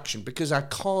distraction, because I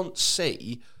can't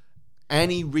see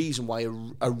any reason why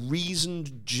a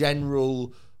reasoned,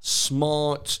 general,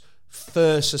 smart,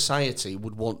 fair society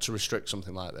would want to restrict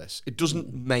something like this. It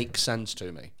doesn't make sense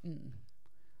to me.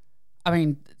 I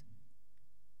mean,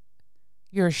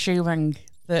 you're assuming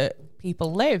that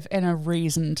people live in a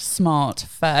reasoned, smart,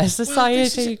 fair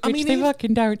society, I which mean, they even-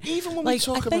 fucking don't. Even when Like, we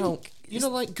talk I think- about, you know,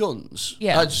 like guns.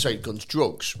 Yeah. I'd say guns,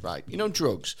 drugs, right? You know,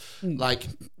 drugs. Like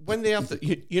when they have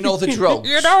the, you know, the drugs.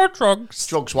 drugs.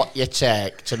 Drugs, what you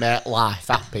take to make life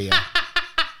happier.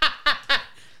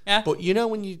 Yeah. But you know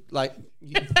when you like,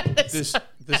 there's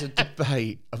a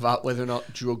debate about whether or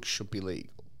not drugs should be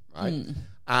legal, right?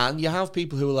 And you have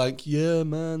people who are like, yeah,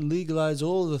 man, legalize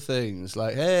all the things.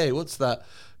 Like, hey, what's that?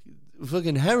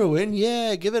 Fucking heroin,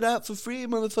 yeah, give it out for free,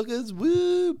 motherfuckers,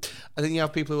 woo. And then you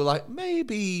have people who are like,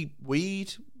 maybe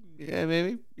weed, yeah,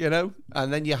 maybe, you know.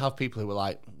 And then you have people who are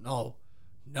like, no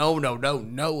drug,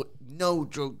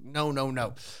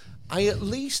 no. I at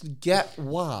least get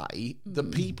why the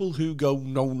people who go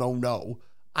no.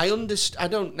 I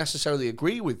don't necessarily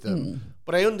agree with them,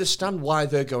 but I understand why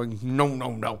they're going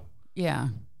no. Yeah.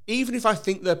 Even if I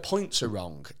think their points are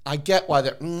wrong, I get why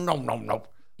they're no.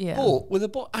 Yeah. But with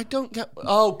I don't get.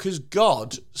 Oh, because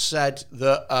God said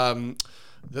that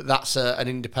that's an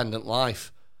independent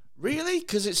life. Really?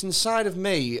 Because it's inside of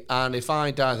me, and if I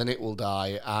die, then it will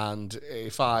die. And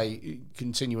if I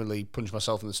continually punch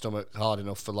myself in the stomach hard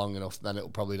enough for long enough, then it'll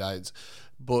probably die.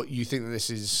 But you think that this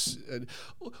is...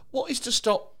 what is to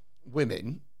stop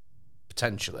women,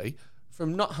 potentially,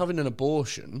 from not having an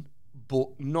abortion,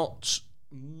 but not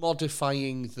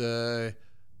modifying the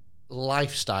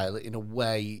lifestyle in a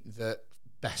way that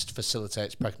best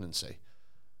facilitates pregnancy?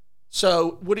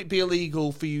 So would it be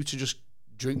illegal for you to just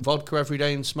drink vodka every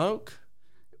day and smoke?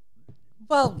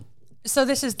 Well, so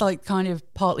this is like kind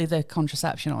of partly the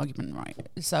contraception argument, right?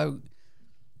 So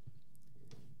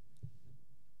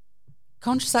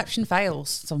contraception fails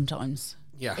sometimes.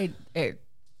 Yeah. It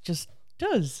just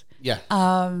does. Yeah.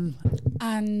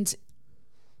 And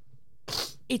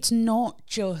it's not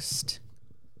just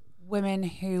women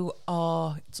who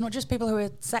are, it's not just people who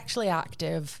are sexually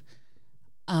active,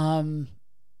 who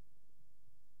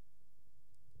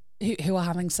are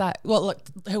having sex, well, look,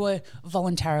 who are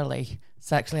voluntarily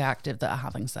sexually active that are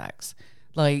having sex.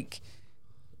 Like,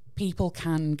 people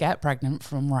can get pregnant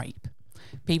from rape.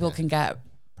 People can get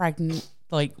pregnant,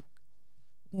 like,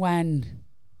 when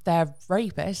their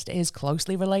rapist is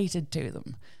closely related to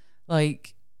them.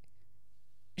 Like,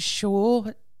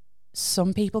 sure,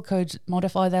 some people could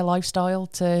modify their lifestyle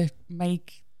to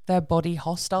make their body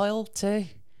hostile to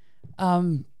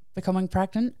becoming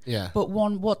pregnant. Yeah. But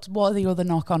what are the other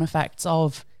knock-on effects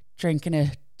of drinking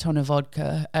a ton of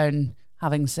vodka and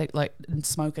having and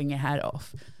smoking your head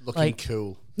off? Looking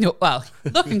cool. No, well,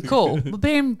 looking cool, but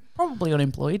being probably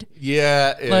unemployed.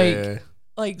 Yeah.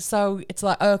 So it's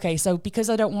like, okay, so because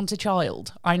I don't want a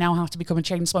child, I now have to become a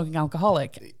chain-smoking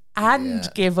alcoholic and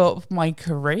give up my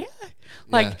career?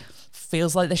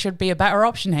 Feels like there should be a better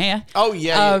option here. Oh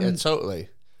yeah, totally.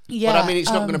 Yeah, but I mean, it's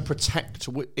not going to protect.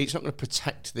 It's not going to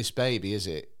protect this baby, is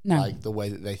it? No. Like the way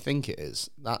that they think it is.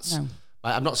 That's. No.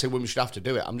 I'm not saying women should have to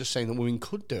do it. I'm just saying that women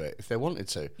could do it if they wanted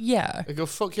to. Yeah. They go,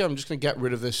 fuck yeah, I'm just going to get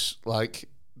rid of this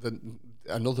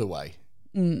another way.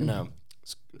 You know.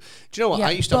 Do you know what? Yeah,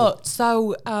 I used to.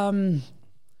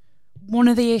 One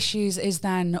of the issues is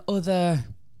then other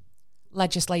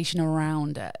legislation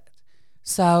around it.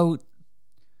 So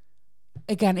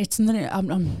again, it's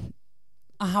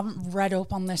I haven't read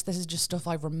up on this. This is just stuff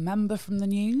I remember from the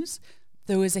news.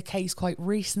 There was a case quite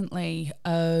recently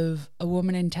of a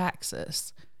woman in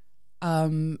Texas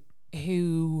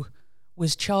who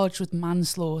was charged with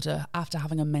manslaughter after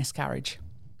having a miscarriage.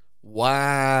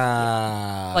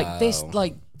 Wow.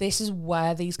 This is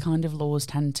where these kind of laws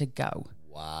tend to go.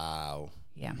 Wow.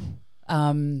 Yeah.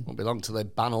 Won't be long till they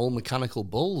ban all mechanical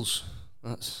bulls.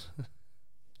 That's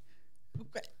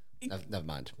never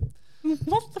mind.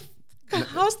 What the?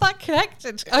 How's that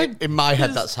connected? In my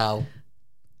head, that's how.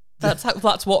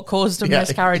 That's what caused a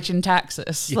miscarriage in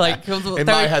Texas. Yeah. Like In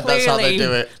my head, that's how they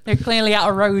do it. They're clearly at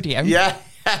a rodeo. Yeah.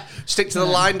 Stick to the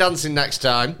line dancing next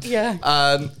time.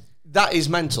 Yeah. That is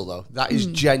mental, though. That is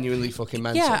genuinely fucking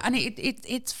mental. Yeah, and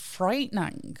it's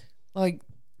frightening. Like,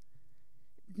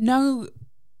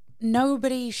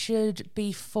 nobody should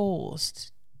be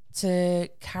forced to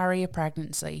carry a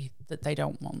pregnancy that they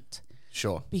don't want.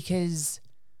 Sure. Because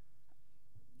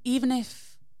even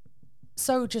if,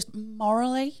 so just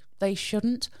morally, they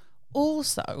shouldn't.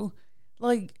 Also,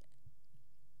 like,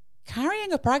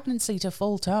 carrying a pregnancy to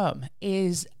full term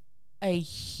is a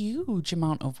huge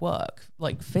amount of work,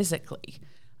 like physically.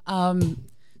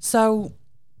 So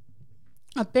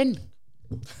I've been...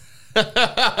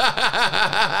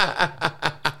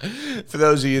 For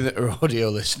those of you that are audio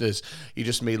listeners, you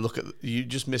just missed me look at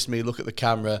the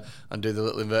camera and do the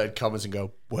little inverted commas and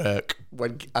go work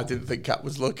when I didn't think Kat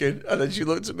was looking, and then she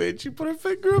looked at me and she put her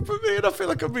finger up at me, and I feel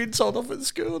like I'm being told off at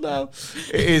school now.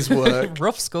 It is work.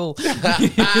 Rough school.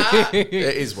 It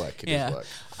is work. It is work.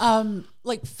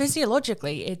 Like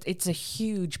physiologically, it's a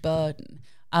huge burden.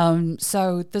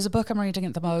 So there's a book I'm reading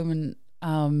at the moment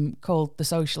called The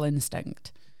Social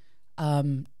Instinct. Yeah,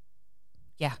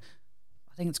 I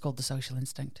think it's called The Social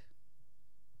Instinct.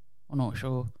 I'm not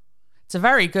sure. It's a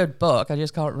very good book. I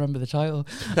just can't remember the title.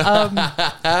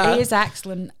 It is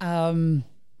excellent.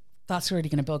 That's really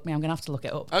going to bug me. I'm going to have to look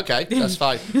it up. Okay, that's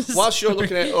fine. Whilst you're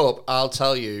looking it up, I'll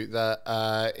tell you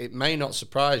that it may not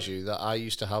surprise you that I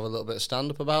used to have a little bit of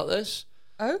stand-up about this.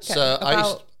 Okay, So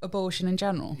about abortion in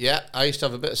general. Yeah, I used to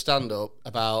have a bit of stand-up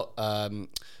about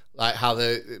like how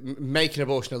making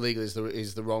abortion illegal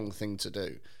is the wrong thing to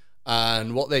do.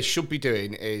 And what they should be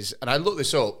doing is, and I looked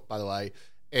this up, by the way,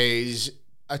 is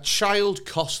a child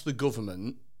costs the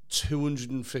government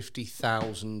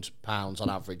 £250,000 on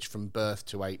average from birth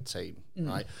to 18,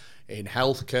 right? In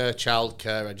healthcare,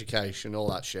 childcare, education, all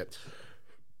that shit.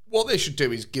 What they should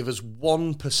do is give us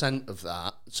 1% of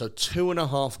that, so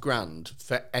 $2,500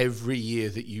 for every year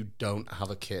that you don't have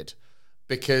a kid.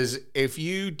 Because if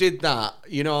you did that,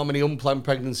 you know how many unplanned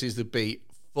pregnancies there'd be?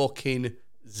 Fucking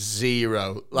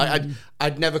zero. Like,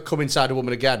 I'd never come inside a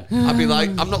woman again. I'd be like,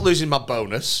 I'm not losing my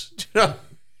bonus. Do you know?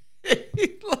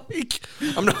 Like,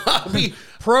 I'm not happy.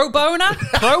 Pro boner,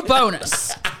 pro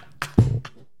bonus.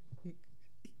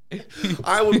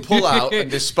 I would pull out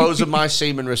and dispose of my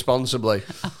semen responsibly.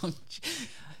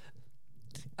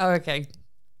 Okay.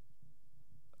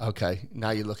 Okay,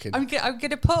 now you're looking. I'm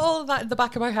gonna put all of that in the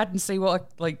back of my head and see what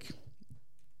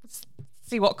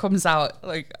comes out.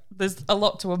 Like, there's a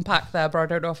lot to unpack there, but I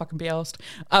don't know if I can be asked.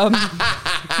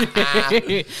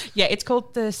 Yeah, it's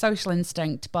called The Social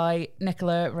Instinct by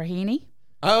Nicola Raheny.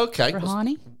 Oh, okay.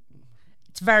 Rahani.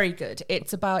 It's very good.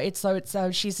 It's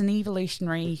she's an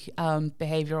evolutionary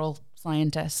behavioral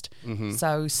scientist. Mm-hmm.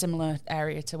 So similar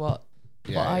area to what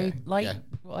I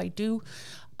do.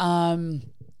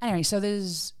 Anyway, so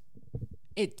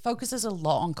it focuses a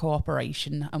lot on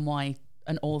cooperation and why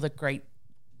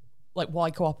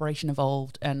cooperation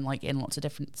evolved and like in lots of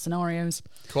different scenarios.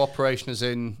 Cooperation is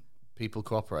in people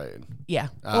cooperating. Yeah,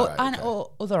 or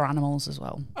other animals as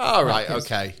well. Oh, right,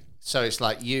 okay. So it's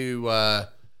like you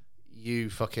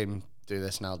fucking do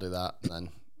this and I'll do that, and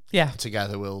then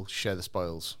together we'll share the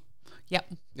spoils.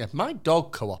 Yep. Yeah, my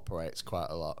dog cooperates quite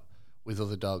a lot with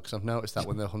other dogs. I've noticed that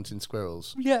when they're hunting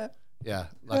squirrels. Yeah. Yeah,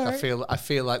 like right. I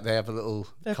feel like they have a little.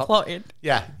 They're plotted.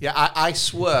 Yeah. I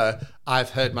swear I've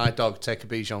heard my dog take a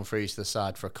Bichon Frise to the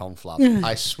side for a conflab.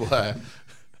 I swear.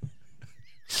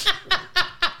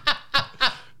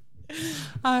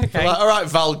 Okay. Like, all right,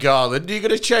 Val Garland, are you going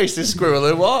to chase this squirrel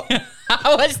or what?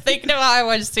 I was thinking about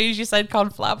it as soon as you said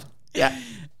conflab. Yeah.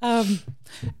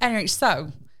 Anyway,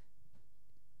 so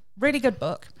really good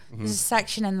book. Mm-hmm. There's a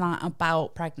section in that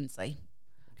about pregnancy.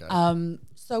 Okay.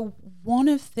 So one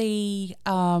of the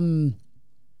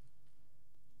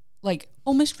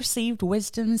almost received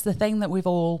wisdoms, the thing that we've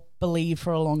all believed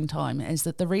for a long time, is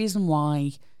that the reason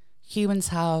why humans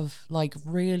have like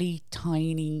really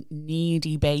tiny,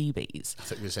 needy babies. I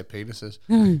think we said penises.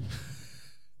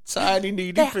 Tiny,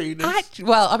 needy penis.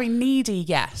 Needy,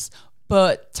 yes,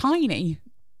 but tiny.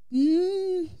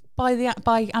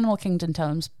 By animal kingdom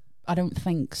terms, I don't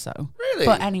think so. Really?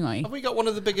 But anyway, have we got one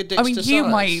of the bigger dicks? You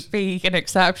size? might be an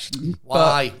exception.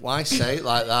 Why? Why say it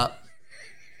like that?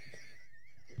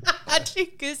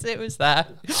 Because it was there.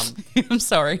 I'm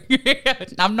sorry.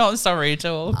 I'm not sorry at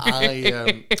all.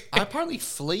 Apparently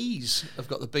fleas have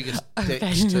got the biggest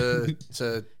dicks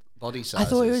to body sizes. I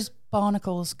thought it was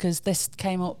barnacles because this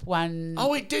came up when...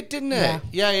 Oh, it did, didn't it?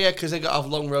 Yeah, because they got to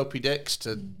have long ropey dicks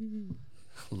to...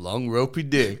 Long ropey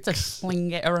dicks. To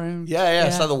fling it around. Yeah,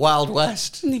 it's like the Wild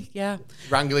West. Yeah.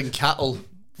 Wrangling cattle.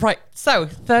 Right, so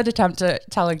third attempt at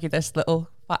telling you this little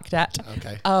factette.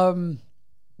 Okay.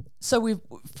 So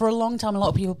for a long time, a lot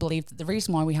of people believe that the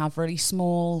reason why we have really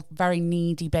small, very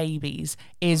needy babies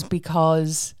is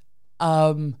because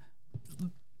of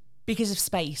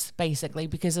space, basically,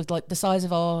 because of like the size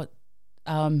of our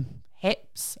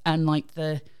hips and like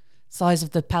the size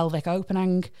of the pelvic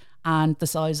opening and the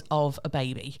size of a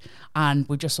baby. And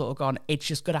we've just sort of gone, you're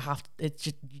just gonna have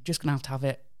to have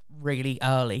it really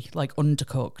early, like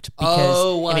undercooked,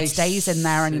 because if it stays in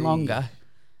there any longer,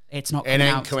 it's not coming out.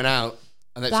 It ain't coming out.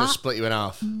 And that's just split you in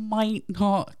half. Might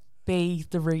not be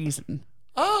the reason.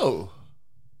 Oh.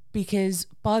 Because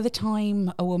by the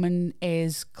time a woman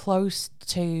is close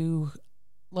to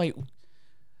like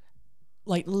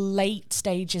late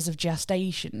stages of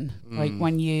gestation, like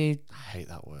when you... I hate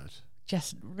that word.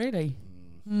 Just really?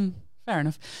 Fair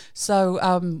enough.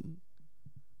 So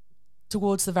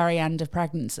towards the very end of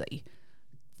pregnancy,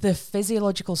 the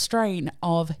physiological strain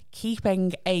of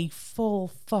keeping a full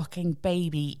fucking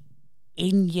baby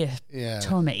in your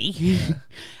tummy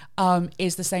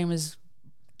is the same as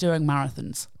doing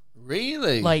marathons.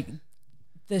 Really? Like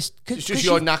this, it's just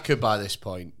you're knackered by this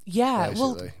point. Yeah. Basically.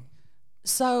 Well,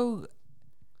 so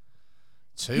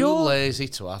too lazy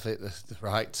to have it the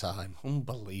right time.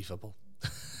 Unbelievable.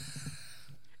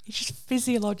 It's just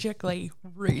physiologically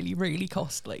really, really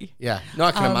costly. Yeah. No,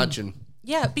 I can imagine.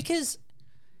 Yeah, because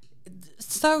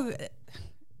so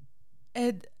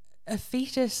a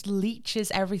fetus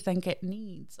leaches everything it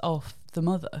needs off the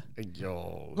mother.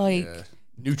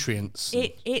 Nutrients.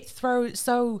 It throws,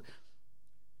 so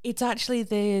it's actually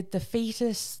the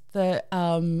fetus that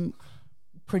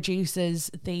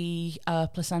produces the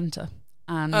placenta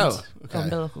and the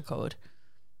umbilical cord.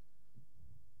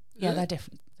 Yeah, they're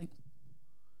different things.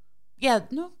 Yeah,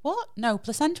 no, what? No,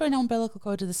 placenta and umbilical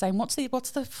cord are the same. What's the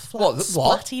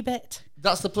splatty bit?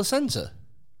 That's the placenta.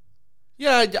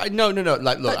 Yeah, no.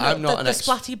 Like, look, I'm not the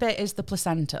splatty bit is the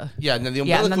placenta. Yeah, and then the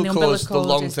umbilical cord is the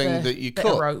long thing that you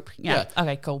cut. Rope. Yeah.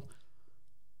 Okay, cool.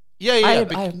 Yeah. I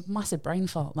had a massive brain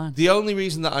fart then. The only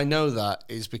reason that I know that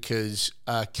is because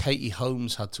Katie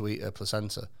Holmes had to eat her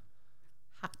placenta.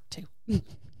 Had to.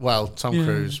 Well, Tom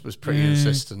Cruise was pretty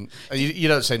insistent. You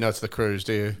don't say no to the cruise,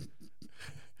 do you?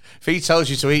 If he tells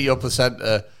you to eat your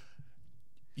placenta,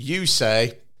 you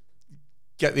say,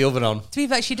 get the oven on. To be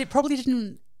fair, probably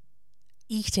didn't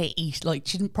eat it. Like,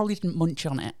 she probably didn't munch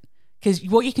on it. Because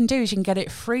what you can do is you can get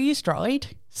it freeze-dried,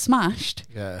 smashed,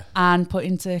 and put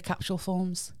into capsule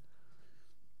forms.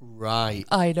 Right.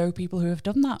 I know people who have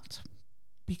done that.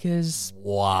 Because...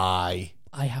 Why?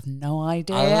 I have no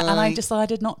idea, and I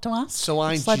decided not to ask.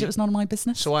 I decided it was none of my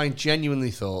business. So I genuinely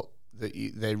thought that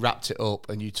they wrapped it up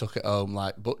and you took it home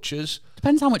like butchers.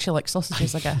 Depends how much you like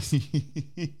sausages, I guess.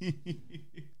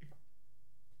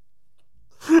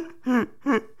 And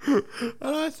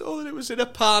I thought it was in a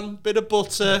pan, bit of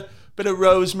butter, bit of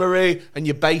rosemary, and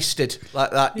you basted like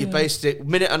that. You basted it,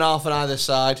 minute and a half on either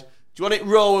side. Do you want it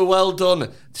raw or well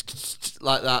done?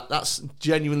 Like that. That's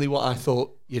genuinely what I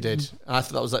thought you did. And I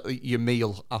thought that was like your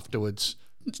meal afterwards.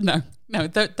 No.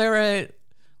 There are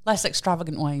less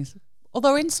extravagant ways.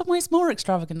 Although in some ways more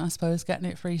extravagant, I suppose, getting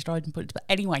it freeze-dried and put it... But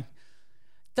anyway,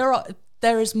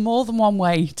 there is more than one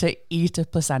way to eat a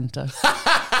placenta.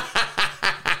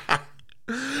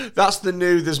 That's the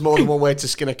new, there's more than one way to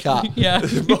skin a cat. Yeah.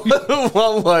 There's more than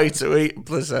one way to eat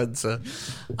placenta.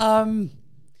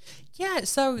 Yeah,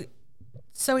 so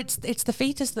it's the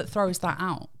fetus that throws that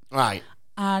out. Right.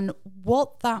 And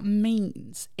what that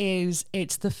means is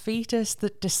it's the fetus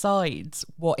that decides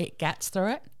what it gets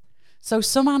through it. So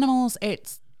some animals,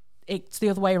 it's the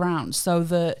other way around. So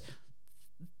the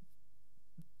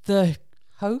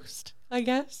host, I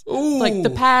guess, like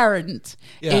the parent,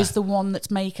 is the one that's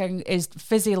is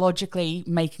physiologically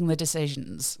making the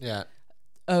decisions. Yeah.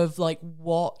 Of like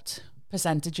what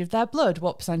percentage of their blood,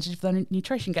 what percentage of their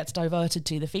nutrition gets diverted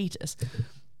to the fetus.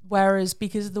 Whereas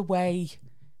because of the way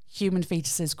human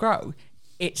fetuses grow,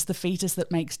 it's the fetus that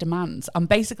makes demands and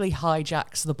basically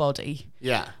hijacks the body.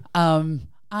 Yeah.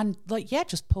 And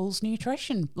just pulls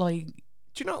nutrition. Like, do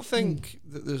you not think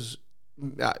that there's,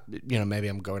 maybe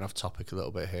I'm going off topic a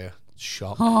little bit here.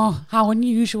 Shock. Oh, how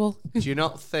unusual. Do you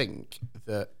not think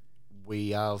that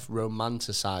we have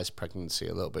romanticised pregnancy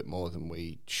a little bit more than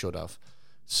we should have?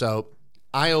 So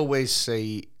I always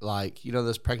see, like, you know,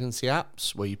 those pregnancy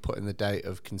apps where you put in the date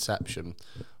of conception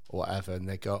or whatever, and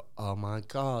they go, "Oh my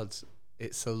God,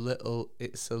 it's a little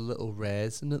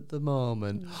raisin at the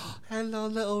moment. Hello,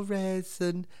 little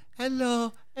raisin.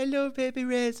 Hello, baby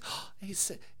raisin.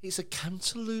 It's a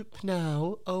cantaloupe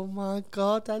now. Oh my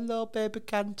God, hello, baby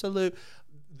cantaloupe."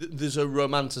 There's a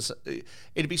romantic.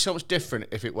 It'd be so much different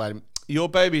if it went, "Your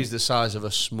baby is the size of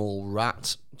a small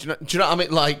rat." Do you know what I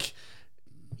mean? Like,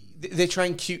 they try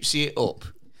and cutesy it up.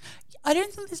 I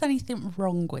don't think there's anything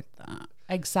wrong with that.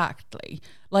 Exactly.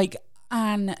 Like,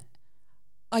 and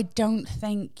I don't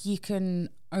think you can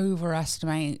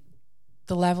overestimate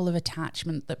the level of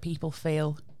attachment that people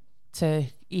feel to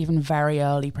even very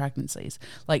early pregnancies.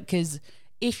 Like, because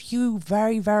if you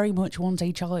very, very much want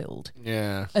a child,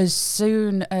 Yeah. as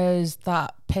soon as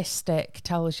that piss stick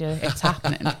tells you it's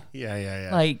happening, Yeah.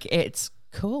 like, it's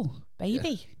cool,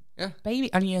 baby. Yeah.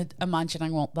 Baby, and you're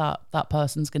imagining what that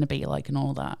person's going to be like and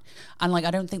all that. And like,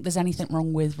 I don't think there's anything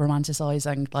wrong with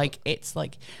romanticizing. Like, it's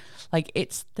like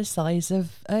it's the size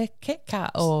of a Kit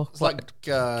Kat, or It's like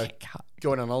Kit Kat.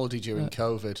 going on holiday during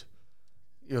COVID.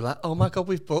 You're like, "Oh my God,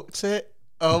 we've booked it.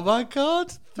 Oh my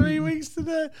God, 3 weeks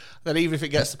today." Then even if it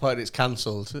gets to the point it's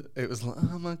cancelled, it was like,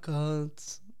 "Oh my God."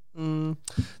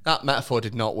 That metaphor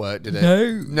did not work, did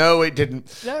it? No, it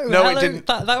didn't. No, it didn't.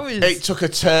 That was It took a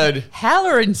turn.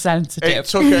 hella insensitive.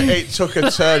 It took a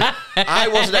turn. I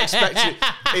wasn't expecting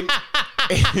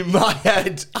it. In my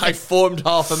head, I formed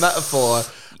half a metaphor,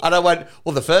 and I went,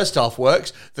 "Well, the first half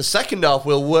works. The second half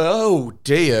will work." Oh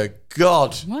dear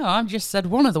God! Well, I've just said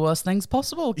one of the worst things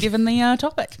possible, given the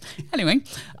topic. Anyway,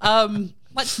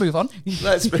 let's move on.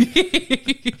 Let's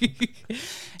be.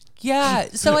 Yeah,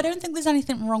 so I don't think there's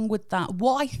anything wrong with that.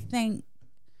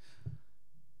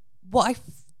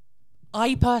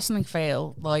 I personally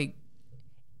feel like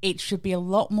it should be a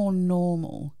lot more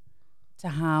normal to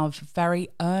have very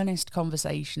earnest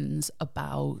conversations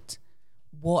about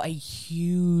what a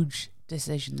huge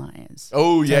decision that is.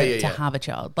 Oh, to yeah. have a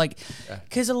child, like,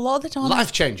 because a lot of the time,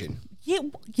 Life changing.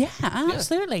 yeah,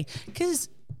 absolutely. Because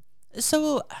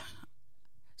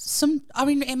I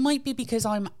mean, it might be because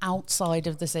I'm outside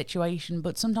of the situation,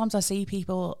 but sometimes I see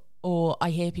people or I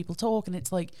hear people talk, and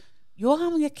it's like, you're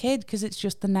having a kid because it's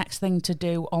just the next thing to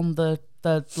do on the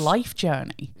life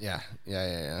journey. Yeah.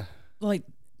 Like,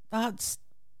 that's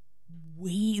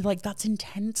weird. Like, that's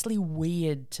intensely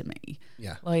weird to me.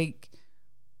 Yeah. Like,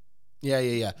 Yeah.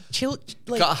 like,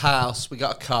 We got a house, we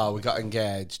got a car, we got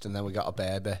engaged, and then we got a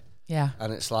baby. yeah,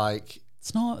 And it's like,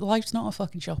 life's not a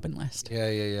fucking shopping list.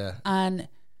 yeah. And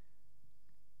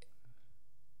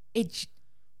it's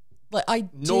like, I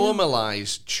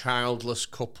Normalise childless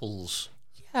couples.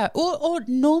 Yeah, or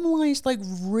normalise, like,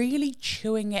 really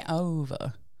chewing it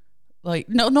over. Like,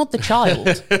 no, not the child.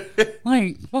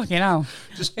 Like, fucking hell.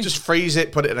 Just freeze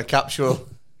it, put it in a capsule.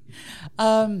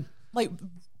 Like,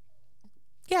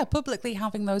 yeah, publicly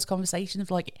having those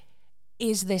conversations, like,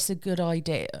 is this a good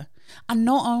idea? And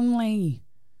not only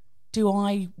do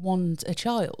I want a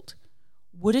child,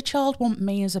 would a child want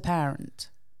me as a parent?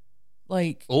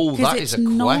 Like, Oh, 'cause that it's is a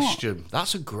not- question.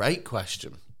 That's a great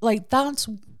question. Like, that's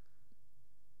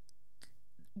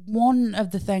one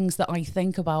of the things that I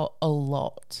think about a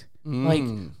lot. Like,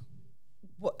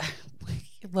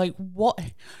 what?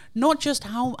 Not just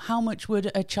how much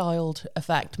would a child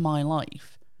affect my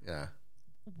life? Yeah.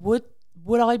 Would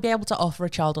I be able to offer a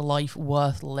child a life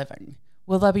worth living?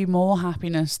 Will there be more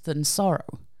happiness than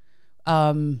sorrow?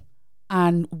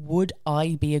 And would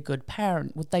I be a good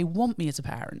parent? Would they want me as a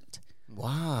parent?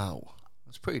 Wow.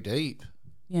 That's pretty deep.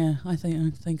 Yeah, I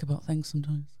think about things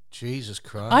sometimes. Jesus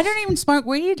Christ. I don't even smoke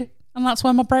weed, and that's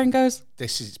where my brain goes.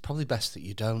 It's probably best that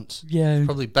you don't. Yeah, It's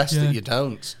probably best that you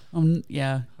don't.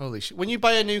 yeah. Holy shit. When you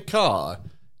buy a new car,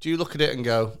 do you look at it and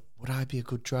go, "Would I be a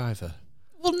good driver?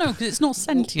 Well, no, because it's not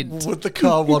sentient. Would the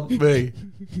car want me?"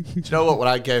 Do you know what? When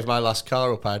I gave my last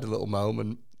car up, I had a little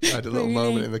moment. I had a little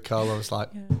moment in the car where I was like,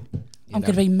 I'm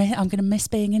gonna miss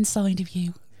being inside of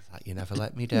you. like, "You never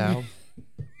let me down.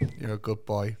 You're a good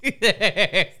boy."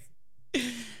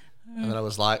 And then I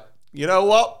was like, "You know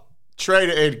what? Trade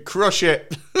it in. Crush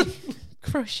it.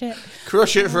 Crush it.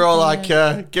 Crush it for all I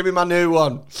care. Give me my new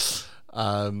one."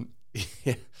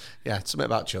 Yeah, something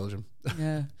about children.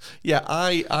 Yeah. Yeah,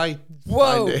 I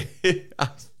Whoa. find it. I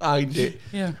find it.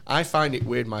 Yeah. I find it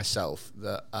weird myself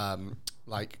that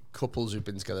like couples who've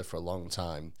been together for a long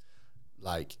time,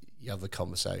 like, you have the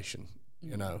conversation,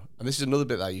 you know. And this is another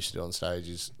bit that I used to do on stage.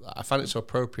 Is I find it so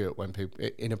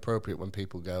inappropriate when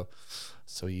people go,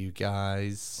 "So are you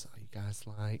guys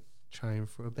like trying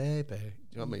for a baby?" Do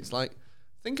you know what I mean? It's like,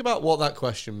 think about what that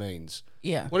question means.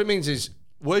 Yeah. What it means is,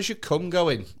 where's your cum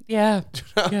going? Yeah.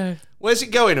 Yeah. Where's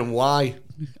it going and why?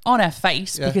 On her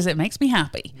face because it makes me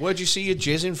happy. Where do you see your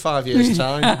jizz in 5 years'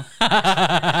 time? Do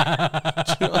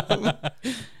you know what I mean?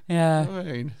 Yeah. I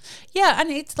mean, Yeah, and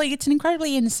it's like it's an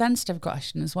incredibly insensitive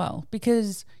question as well,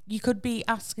 because you could be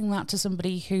asking that to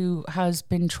somebody who has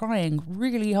been trying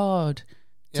really hard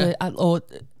to or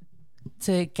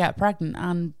to get pregnant,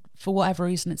 and for whatever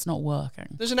reason it's not working.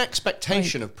 there's an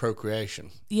expectation of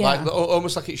procreation. Yeah. Like,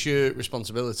 almost like it's your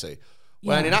responsibility.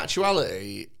 When in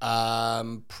actuality,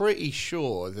 I'm pretty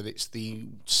sure that it's the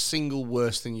single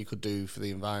worst thing you could do for the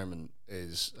environment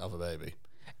is have a baby.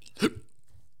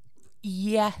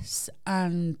 Yes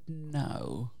and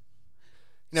no.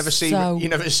 You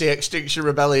never see Extinction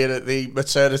Rebellion at the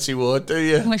maternity ward, do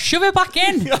you? I'm gonna shove it back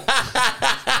in.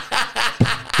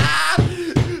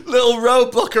 Little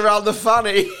roadblock around the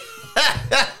fanny.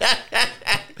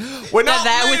 We're not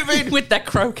moving. with their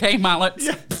croquet mallets.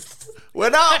 Yeah. We're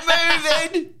not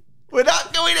moving. We're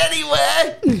not going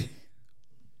anywhere.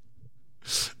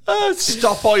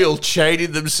 Stop Oil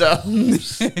chaining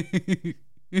themselves.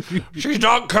 She's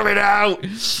not coming out.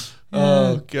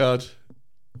 Oh, God.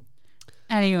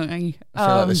 Anyway, I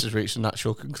feel like this has reached a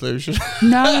natural conclusion.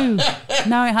 no,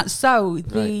 it has. So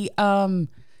the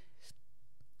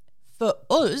for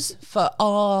us, for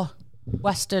our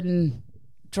Western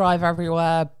drive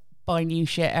everywhere, buy new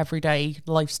shit every day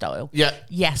lifestyle. Yeah.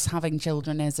 Yes, having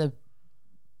children is a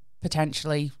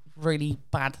potentially really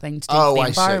bad thing to do Oh, for the I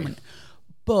environment. see.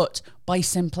 But by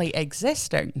simply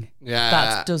existing, Yeah.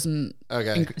 that doesn't.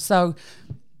 Okay. So,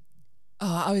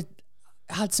 I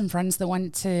had some friends that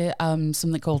went to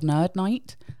something called Nerd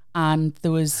Night, and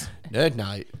there was Nerd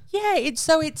night. yeah. It's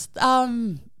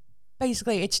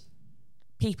basically it's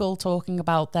people talking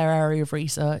about their area of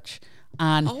research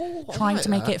and trying to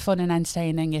make it fun and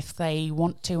entertaining if they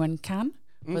want to and can.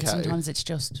 But Okay. sometimes it's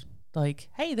just like,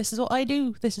 hey, this is what I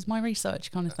do. This is my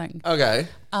research kind of thing. Okay.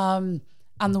 And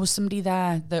there was somebody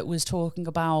there that was talking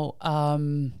about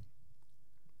the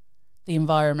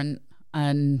environment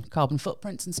and carbon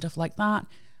footprints and stuff like that.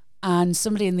 And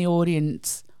somebody in the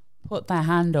audience put their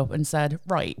hand up and said,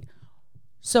 right,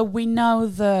 so we know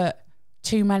that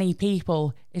too many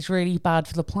people is really bad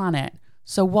for the planet.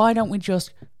 So why don't we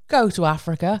just go to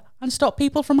Africa and stop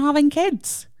people from having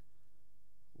kids?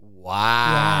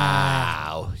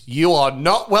 Wow. You are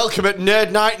not welcome at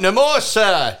Nerd Night no more,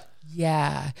 sir.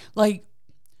 Yeah. Like,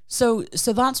 so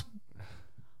that's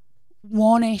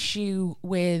one issue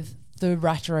with the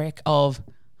rhetoric of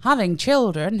having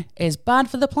children is bad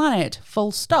for the planet,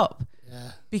 full stop.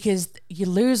 Yeah. Because you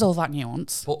lose all that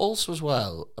nuance. But also as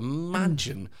well,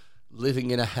 imagine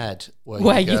living in a head where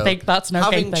Where you you go, think that's an okay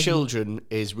having thing. children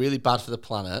is really bad for the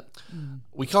planet.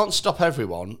 We can't stop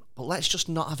everyone, but let's just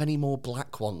not have any more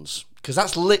black ones. Because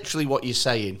that's literally what you're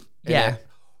saying. isn't Yeah. it?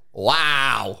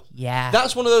 Wow. Yeah.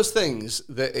 That's one of those things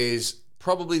that is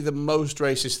probably the most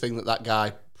racist thing that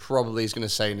guy probably is going to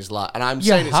say in his life. And I'm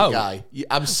saying it's a guy.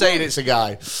 I'm saying it's a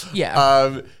guy.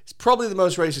 Yeah. It's probably the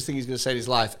most racist thing he's going to say in his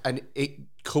life. And it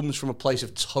comes from a place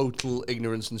of total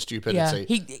ignorance and Yeah. stupidity.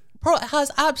 He has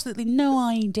absolutely no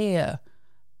idea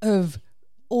of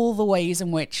all the ways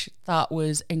in which that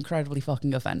was incredibly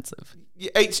fucking offensive.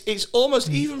 It's almost,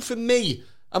 even for me,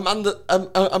 a man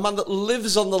that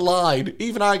lives on the line,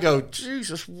 even I go,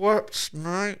 Jesus, what,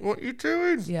 mate? What are you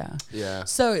doing? Yeah. Yeah.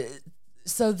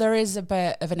 So there is a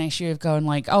bit of an issue of going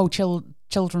like, oh,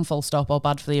 children full stop are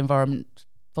bad for the environment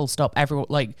full stop. Everyone,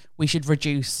 like, we should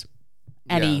reduce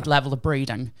any level of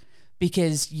breeding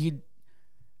because you're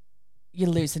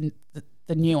losing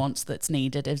the nuance that's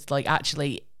needed. It's like,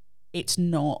 actually, it's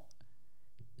not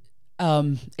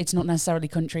necessarily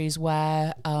countries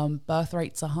where birth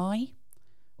rates are high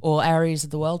or areas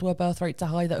of the world where birth rates are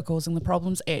high that are causing the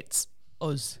problems. It's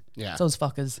us. Yeah. It's us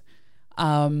fuckers.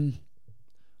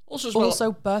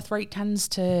 Also, birth rate tends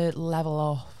to level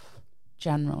off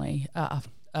generally at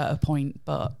a point,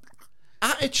 but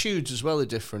attitudes as well are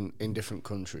different in different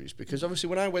countries, because obviously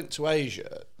when I went to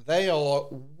Asia, they are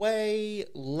way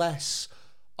less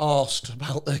arsed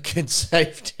about their kids'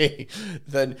 safety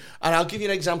than, and I'll give you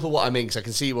an example of what I mean, because I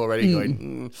can see you already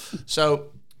going. So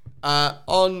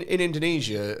in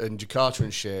Indonesia and Jakarta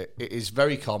and shit, it is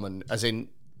very common, as in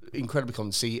incredibly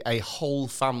common, to see a whole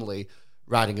family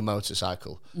riding a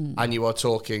motorcycle, and you are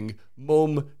talking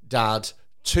mum, dad,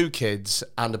 2 kids,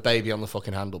 and a baby on the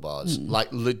fucking handlebars. Like,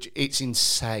 it's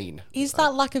insane. is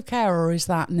that lack of care or is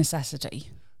that necessity?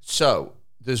 So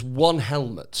there's one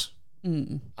helmet,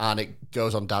 and it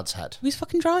goes on dad's head. Who's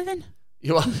fucking driving?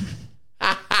 You are.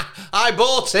 I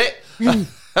bought it.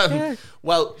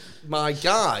 Well, my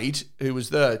guide who was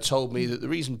there told me that the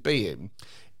reason being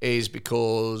is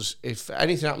because if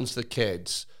anything happens to the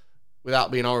kids,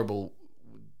 without being horrible,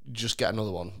 just get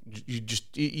another one.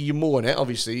 You mourn it,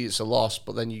 obviously, it's a loss,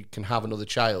 but then you can have another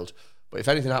child. But if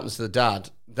anything happens to the dad,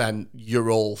 then you're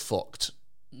all fucked.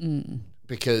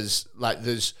 Because, like,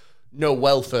 there's no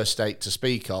welfare state to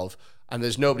speak of, and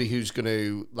there's nobody who's going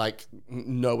to, like,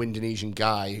 no Indonesian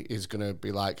guy is going to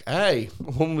be like, hey,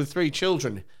 a woman with 3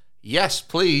 children, yes,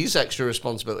 please, extra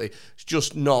responsibility. It's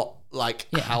just not, like,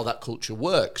 how that culture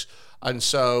works. And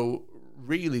so,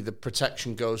 really, the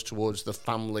protection goes towards the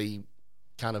family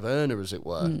kind of earner, as it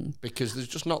were, because there's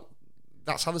just not,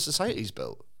 that's how the society's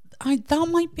built. That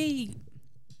might be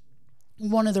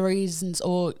one of the reasons,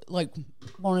 or like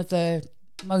one of the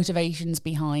motivations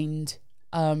behind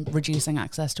reducing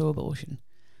access to abortion,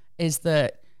 is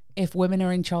that if women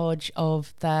are in charge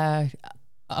of their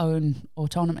own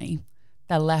autonomy,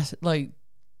 they're less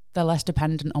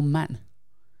dependent on men.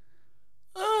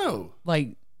 Oh,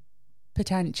 like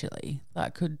potentially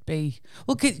that could be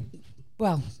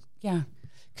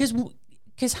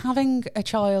because having a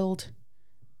child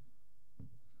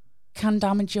can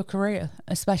damage your career,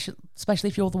 especially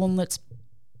if you're the one that's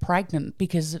pregnant,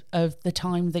 because of the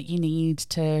time that you need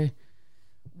to,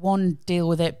 one, deal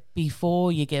with it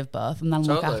before you give birth and then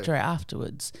look after it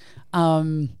afterwards.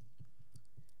 One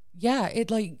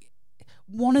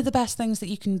of the best things that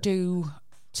you can do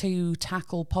to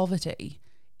tackle poverty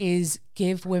is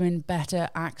give women better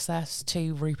access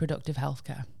to reproductive health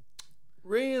care.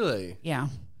 Really? Yeah.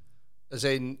 As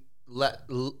in, let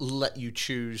you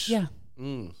choose. Yeah.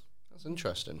 That's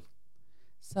interesting.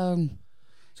 So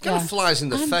it kind of flies in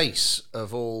the face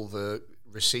of all the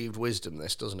received wisdom,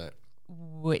 this, doesn't it?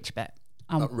 Which bit?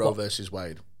 Roe versus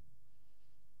Wade.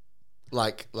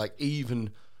 Like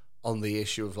even on the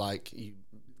issue of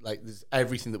there's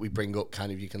everything that we bring up,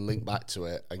 kind of, you can link back to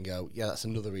it and go, yeah, that's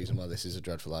another reason why this is a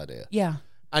dreadful idea. Yeah.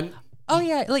 And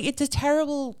it's a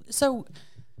terrible. So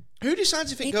who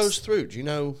decides if it goes through? Do you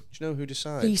know who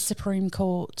decides? The Supreme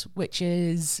Court, which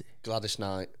is Gladys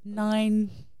Knight. 9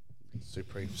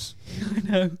 Supremes. I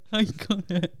know. I got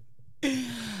it.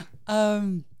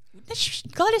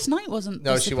 Gladys Knight wasn't.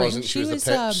 No, the she Supreme. wasn't. She was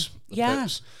the Pips.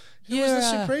 Pips. Who was the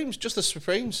Supremes? Just the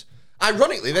Supremes.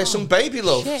 Ironically, there's some baby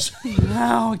loves.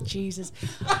 Oh, Jesus.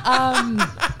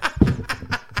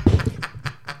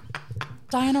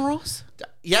 Diana Ross?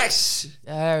 Yes.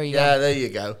 There you go. Yeah, there you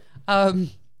go. I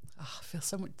feel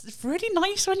so much. It's really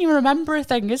nice when you remember a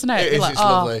thing, isn't it? It is. It's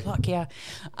lovely. Fuck yeah.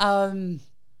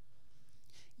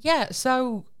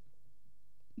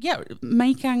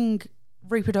 Making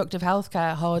reproductive health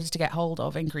care harder to get hold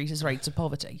of increases rates of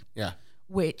poverty. Yeah.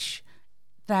 Which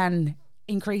then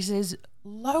increases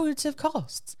loads of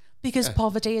costs, because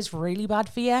poverty is really bad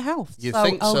for your health. You're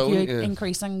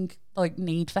increasing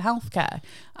need for healthcare.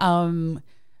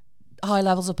 High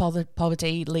levels of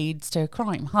poverty leads to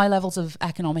crime. High levels of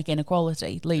economic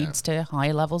inequality leads to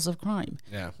high levels of crime.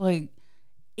 Yeah,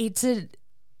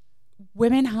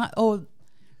 or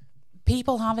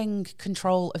people having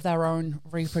control of their own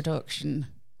reproduction,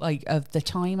 of the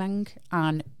timing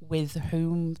and with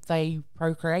whom they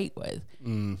procreate with,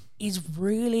 is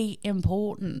really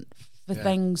important for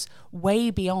things way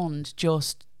beyond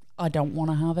just, I don't want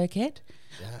to have a kid.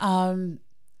 Yeah.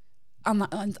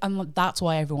 And that's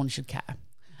why everyone should care.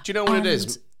 Do you know what it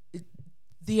is?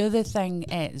 The other thing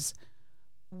is,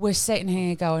 we're sitting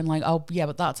here going oh yeah,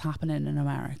 but that's happening in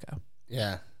America.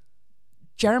 Yeah.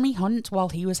 Jeremy Hunt, while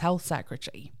he was health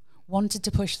secretary, wanted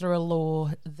to push through a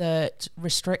law that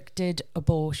restricted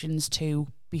abortions to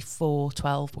before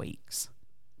 12 weeks.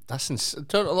 That's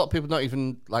a lot of people don't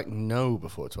even know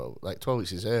before 12. 12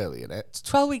 weeks is early, isn't it?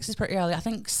 12 weeks is pretty early. I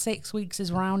think 6 weeks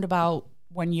is round about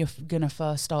when you're gonna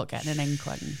first start getting an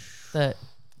inkling that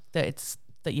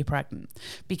you're pregnant,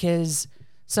 because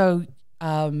you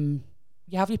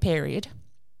have your period.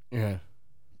 Yeah.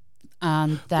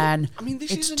 And then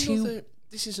this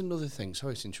is another thing.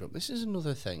 Sorry to interrupt. This is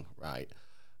another thing, right?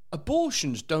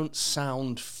 Abortions don't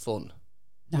sound fun.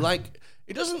 No.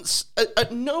 It doesn't.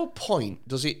 At no point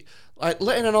does it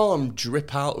letting an arm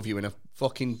drip out of you in a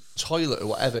fucking toilet or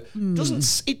whatever.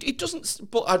 Doesn't it?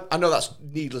 Doesn't. But I know that's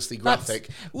needlessly graphic.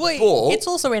 But it's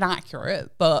also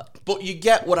inaccurate. But you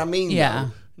get what I mean. Yeah.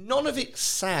 Though. None of it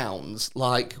sounds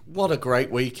like what a great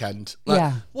weekend.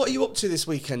 What are you up to this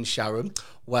weekend, Sharon?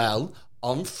 Well,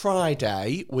 on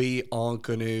Friday, we are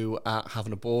going to have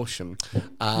an abortion.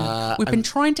 We've been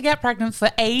trying to get pregnant for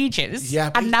ages.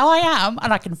 Yeah, and now I am,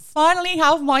 and I can finally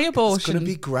have my abortion. It's going to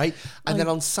be great. And then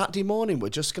on Saturday morning, we're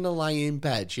just going to lie in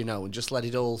bed, and just let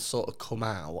it all sort of come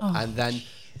out. Oh, and then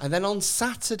And then on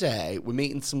Saturday, we're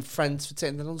meeting some friends for tea.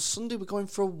 And then on Sunday, we're going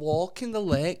for a walk in the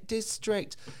Lake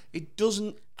District. It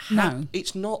doesn't No.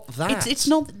 It's not that. It's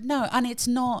not, no, and it's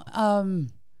not,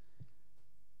 And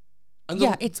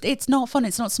it's not fun.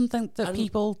 It's not something that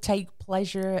people take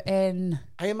pleasure in.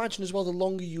 I imagine as well, the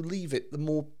longer you leave it, the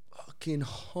more fucking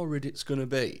horrid it's going to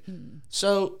be.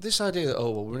 So this idea that, we're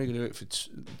only going to do it for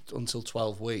until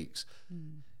 12 weeks,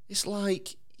 it's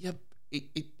like,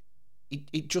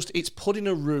 it's putting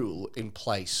a rule in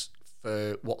place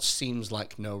for what seems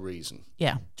like no reason.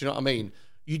 Yeah. Do you know what I mean?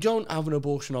 You don't have an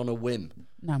abortion on a whim.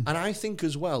 No. And I think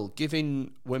as well,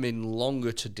 giving women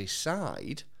longer to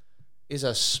decide is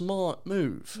a smart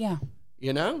move. Yeah.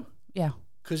 You know? Yeah.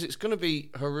 Because it's going to be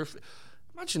horrific.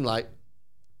 Imagine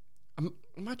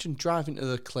driving to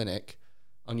the clinic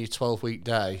on your 12-week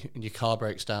day and your car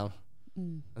breaks down.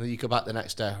 And then you go back the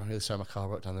next day, I'm really sorry my car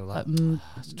broke down. They were like,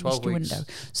 it's 12 weeks. Window.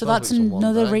 So that's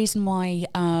another reason why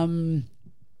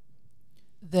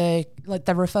they're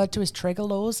referred to as trigger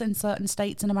laws in certain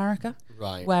states in America.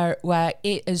 Right. Where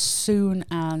it, as soon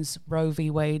as Roe v.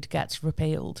 Wade gets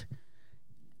repealed,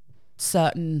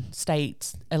 certain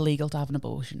states illegal to have an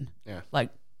abortion. Yeah. Like,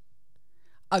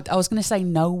 I was going to say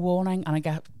no warning, and I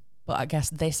guess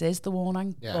this is the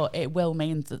warning. Yeah. But it will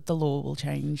mean that the law will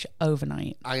change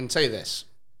overnight. I can tell you this,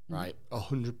 right?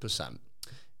 100%.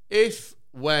 If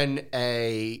when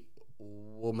a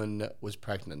woman was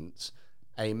pregnant,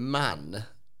 a man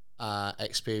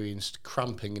experienced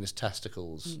cramping in his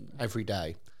testicles every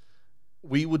day,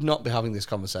 we would not be having this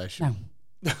conversation.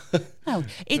 No.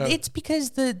 It's because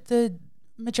the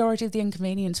majority of the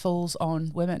inconvenience falls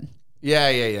on women.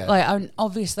 Yeah. Like,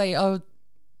 obviously,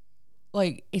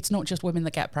 like, it's not just women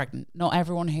that get pregnant. Not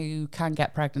everyone who can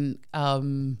get pregnant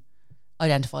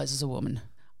identifies as a woman.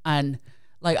 And,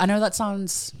 like, I know that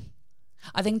sounds...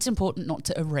 I think it's important not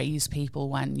to erase people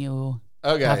when you're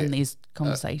having these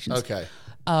conversations. Okay.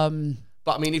 But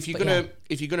I mean, if you're gonna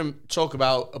talk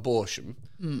about abortion,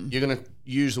 you're gonna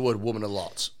use the word woman a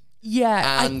lot.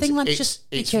 Yeah, And I think that's just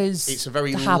because it's a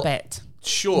very habit,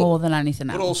 sure, more than anything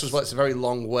else. But also, as well, it's a very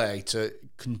long way to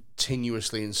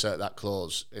continuously insert that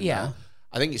clause in there.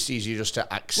 I think it's easier just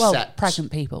to accept. Well,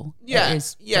 pregnant people. Yeah, it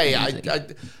is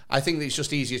I think that it's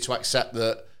just easier to accept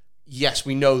that. Yes,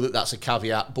 we know that that's a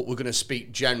caveat, but we're going to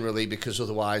speak generally because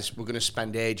otherwise we're going to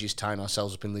spend ages tying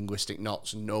ourselves up in linguistic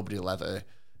knots, and nobody will ever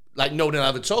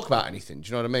talk about anything. Do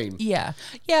you know what I mean? Yeah.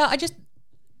 I just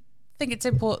think it's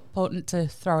important to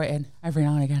throw it in every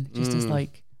now and again, just as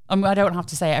like, I don't have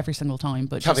to say it every single time,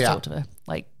 but caveat. Just sort of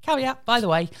caveat. By the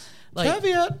way, like,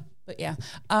 Caveat. But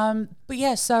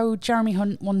yeah. So Jeremy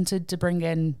Hunt wanted to bring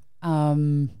in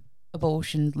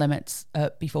abortion limits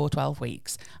before 12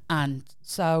 weeks, and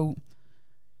so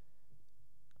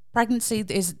pregnancy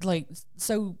is like,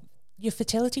 so your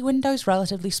fertility window is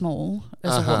relatively small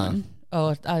as a woman,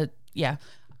 or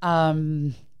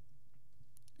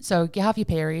so you have your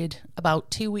period.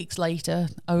 About 2 weeks later,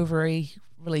 ovary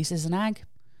releases an egg.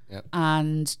 Yep.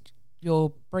 And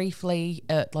you're briefly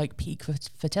at like peak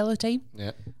fertility.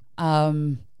 Yeah.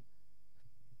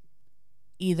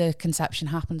 Either conception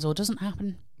happens or doesn't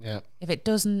happen. Yeah. If it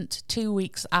doesn't, 2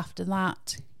 weeks after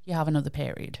that, you have another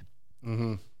period.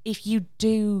 Mm-hmm. If you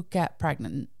do get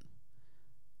pregnant,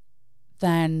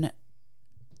 then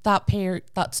that period,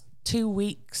 that's 2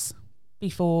 weeks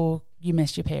before you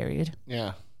miss your period.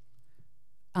 Yeah.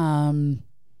 And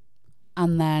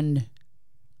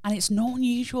it's not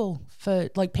unusual for,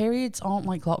 like, periods aren't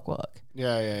like clockwork.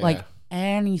 Yeah. Like,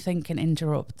 anything can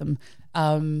interrupt them.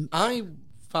 I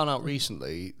found out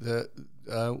recently that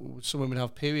some women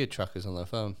have period trackers on their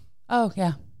phone. Oh,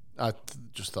 yeah. I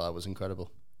just thought that was incredible.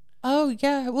 Oh,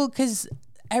 yeah. Well, because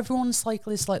everyone's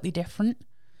cycle is slightly different.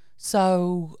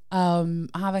 So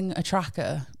having a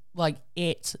tracker, like,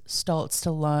 it starts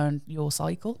to learn your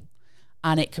cycle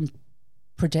and it can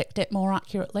predict it more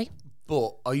accurately.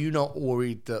 But are you not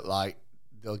worried that, like,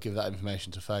 they'll give that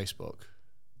information to Facebook?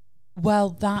 Well,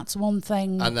 that's one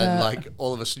thing. And then, like,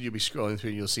 all of a sudden you'll be scrolling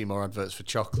through and you'll see more adverts for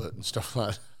chocolate and stuff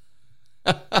like that.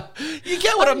 You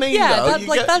get what I mean, though?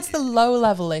 That's the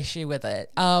low-level issue with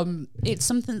it. It's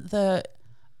something that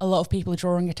a lot of people are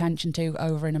drawing attention to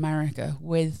over in America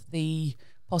with the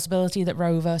possibility that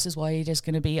Roe versus Wade is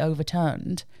going to be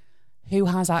overturned. Who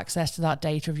has access to that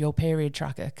data of your period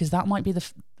tracker? Because that might be the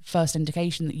first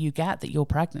indication that you get that you're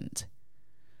pregnant.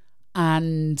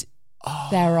 And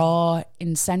there are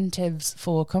incentives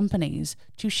for companies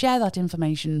to share that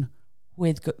information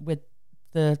with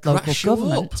the local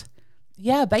government.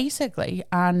 Yeah, basically.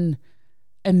 And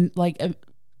mean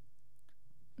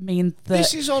that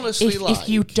this is honestly if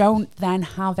you don't then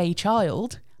have a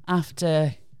child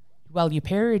after well, your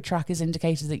period trackers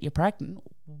indicated that you're pregnant.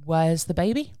 Where's the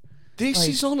baby? This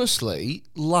is honestly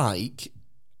like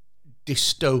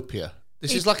dystopia.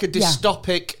 This is like a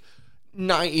dystopic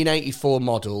 1984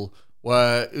 model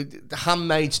where The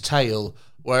Handmaid's Tale,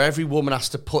 where every woman has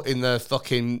to put in their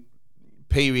fucking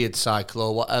period cycle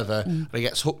or whatever, and it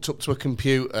gets hooked up to a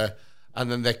computer,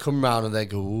 and then they come round and they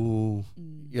go, ooh,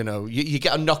 you know, you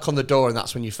get a knock on the door, and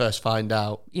that's when you first find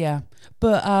out. Yeah,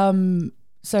 but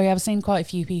so I've seen quite a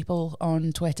few people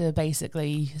on Twitter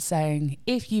basically saying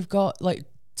if you've got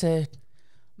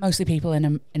mostly people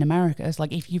in America, it's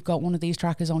like if you've got one of these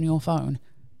trackers on your phone,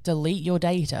 delete your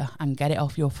data and get it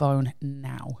off your phone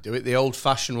now. Do it the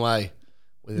old-fashioned way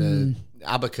with an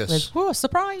abacus. Oh,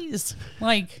 surprise!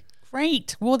 Like,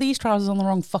 great. Wore these trousers on the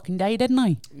wrong fucking day, didn't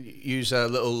I? Use a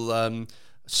little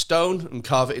stone and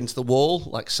carve it into the wall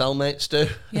like cellmates do.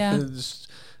 Yeah.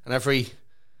 And every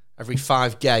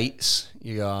 5 gates,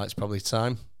 you go, oh, it's probably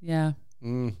time. Yeah.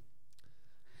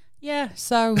 Yeah,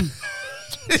 so...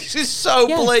 This is so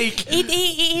bleak. It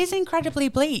is incredibly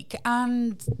bleak,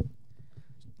 and...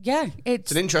 Yeah,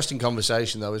 it's an interesting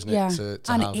conversation, though, isn't it? To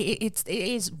and have. It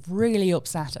is really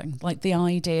upsetting. Like the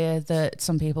idea that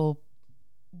some people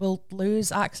will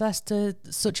lose access to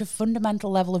such a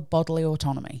fundamental level of bodily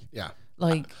autonomy. Yeah,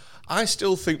 like I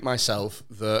still think myself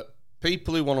that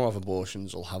people who want to have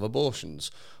abortions will have abortions,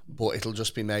 but it'll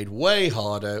just be made way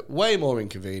harder, way more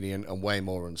inconvenient, and way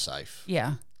more unsafe.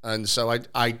 Yeah, and so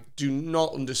I do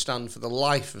not understand for the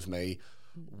life of me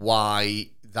why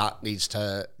that needs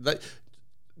to.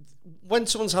 When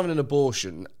someone's having an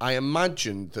abortion, I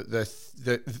imagine that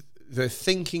they're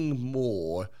thinking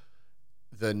more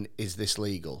than is this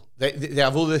legal. They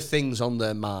have other things on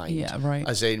their mind. Yeah, right.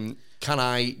 As in, can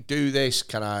I do this?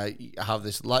 Can I have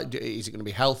this? Is it going to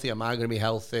be healthy? Am I going to be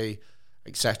healthy?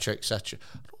 Etc. Etc.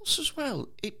 But also as well,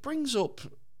 it brings up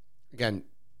again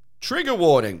trigger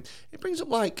warning. It brings up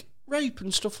like rape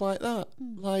and stuff like that.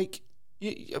 Like.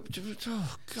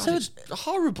 Oh God, so, it's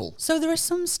horrible. So there are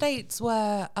some states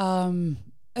where,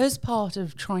 as part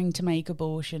of trying to make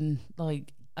abortion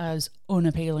like as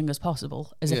unappealing as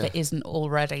possible, as if it isn't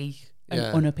already an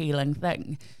unappealing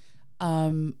thing,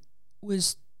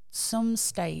 was some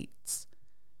states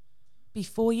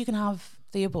before you can have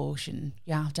the abortion,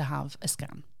 you have to have a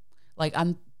scan. Like,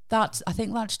 and I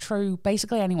think that's true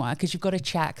basically anywhere because you've got to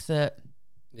check that.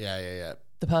 Yeah.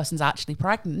 The person's actually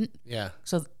pregnant. Yeah.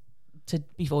 So.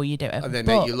 Before you do it, and they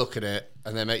make you look at it,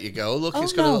 and they make you go, "Oh, look,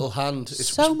 it's got a little hand. It's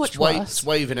so much worse. It's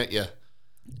waving at you.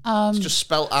 It's just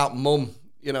spelt out mum.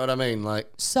 You know what I mean?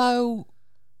 Like so,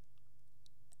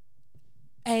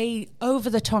 a over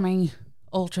the tummy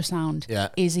ultrasound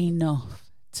is enough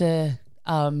to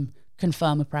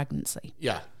confirm a pregnancy.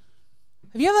 Yeah.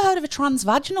 Have you ever heard of a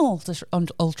transvaginal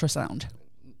ultrasound?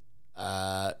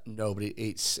 No, but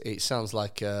it sounds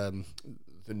like the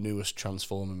newest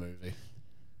Transformer movie.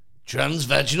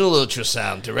 Transvaginal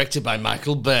ultrasound, directed by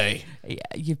Michael Bay. Yeah,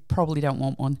 you probably don't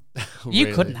want one. Really?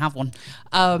 You couldn't have one.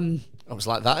 I was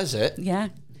like, that is it? Yeah.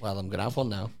 Well, I'm going to have one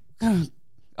now.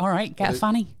 All right, get a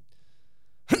fanny.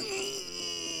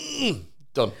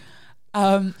 Done.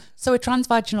 So a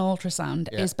transvaginal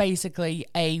ultrasound is basically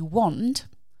a wand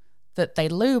that they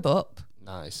lube up.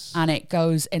 Nice. And it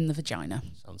goes in the vagina.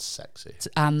 Sounds sexy.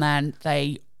 And then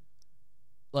they,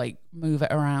 like, move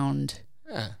it around.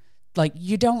 Yeah. Like,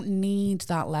 you don't need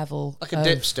that level. Like a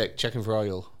dipstick checking for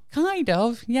oil. Kind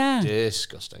of, yeah.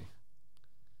 Disgusting.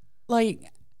 Like,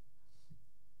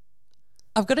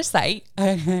 I've got to say,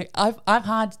 I've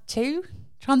had 2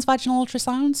 transvaginal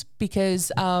ultrasounds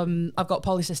because I've got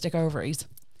polycystic ovaries.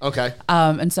 Okay.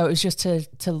 And so it was just to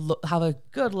have a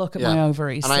good look at my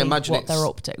ovaries, and I imagine what they're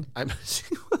up to.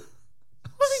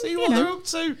 See what they're up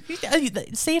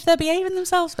to. See if they're behaving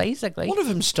themselves, basically. One of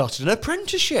them started an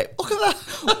apprenticeship. Look at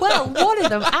that. Well, one of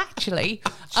them actually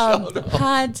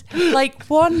had like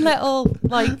one little,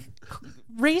 like,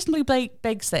 reasonably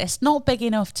big cyst, not big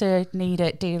enough to need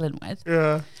it dealing with.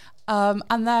 Yeah.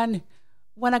 And then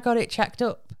when I got it checked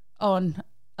up on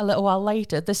a little while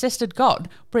later, the cyst had gone,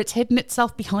 but it's hidden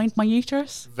itself behind my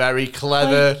uterus. Very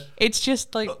clever. Like, it's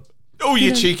just like... Oh,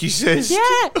 you cheeky cyst.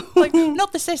 Yeah, like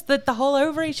not the cyst, the whole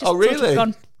ovary. Just really? sort of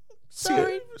gone,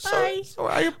 sorry, sorry,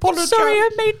 I apologise. Sorry, I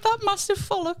made that massive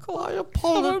follicle. I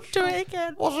apologise. I won't do it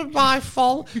again. It wasn't my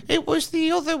fault. It was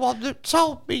the other one that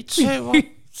told me to.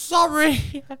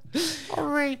 Sorry.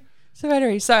 Sorry. So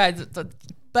anyway, so I've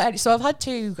had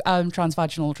 2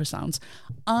 transvaginal ultrasounds.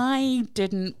 I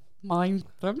didn't mind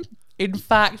them. In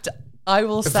fact, I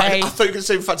will say... I thought you were going to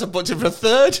say, in fact, I booked it for a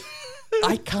 3rd.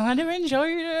 I kind of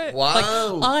enjoyed it.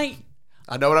 Wow. Like,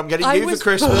 I know what I'm getting you for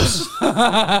Christmas.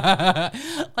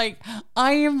 Like,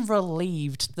 I am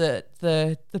relieved that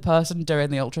the person doing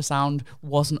the ultrasound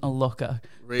wasn't a looker.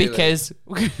 Really? Because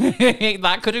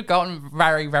that could have gotten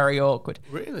very, very awkward.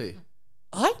 Really?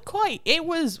 It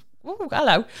was, oh,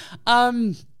 hello.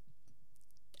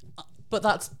 But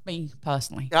that's me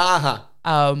personally.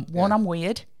 One, I'm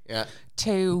weird. Yeah.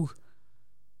 Two,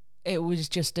 it was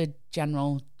just a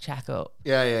general checkup.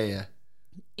 Yeah.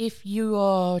 If you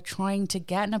are trying to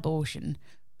get an abortion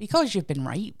because you've been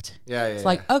raped, it's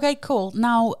like, okay, cool.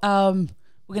 Now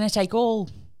we're going to take all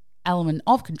element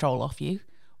of control off you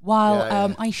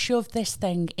while I shove this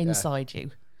thing inside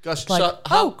you. Gosh, like,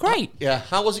 so great.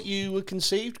 How was it you were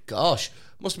conceived? Gosh,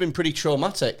 must have been pretty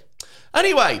traumatic.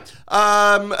 Anyway,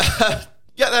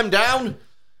 get them down.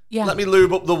 Yeah. Let me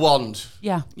lube up the wand.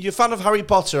 Yeah. You're a fan of Harry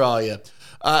Potter, are you?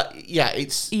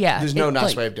 There's no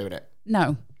nice way of doing it.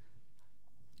 No.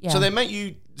 Yeah. So they make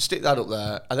you stick that up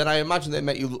there, and then I imagine they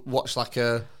make you watch like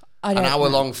an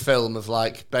hour-long film of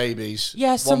like babies.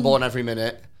 Yeah, one born every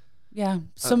minute. Yeah,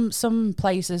 some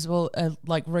places will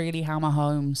like really hammer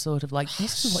home, sort of like,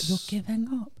 this is what you're giving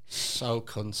up. So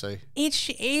cunty.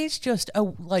 It's just a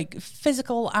like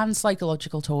physical and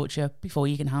psychological torture before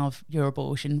you can have your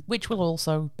abortion, which will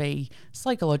also be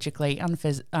psychologically and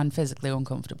physically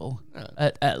uncomfortable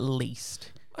at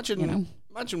least.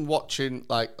 Imagine watching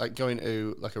like going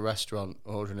to like a restaurant,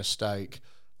 ordering a steak,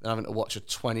 and having to watch a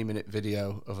 20-minute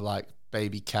video of like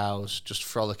baby cows just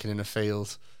frolicking in a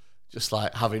field. Just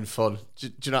like having fun. Do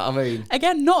you know what I mean?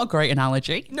 Again, not a great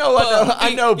analogy. No,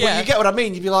 I know, but you get what I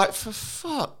mean. You'd be like, for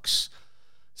fuck's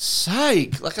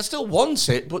sake. Like, I still want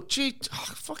it, but gee, I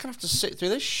fucking have to sit through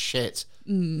this shit.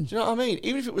 Do you know what I mean?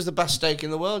 Even if it was the best steak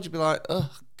in the world, you'd be like, oh,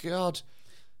 God.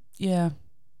 Yeah.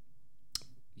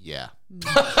 Yeah.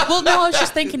 Well, no, I was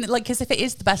just thinking, like, because if it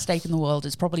is the best steak in the world,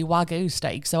 it's probably Wagyu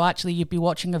steak. So actually, you'd be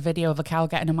watching a video of a cow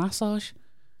getting a massage.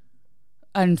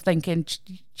 And thinking,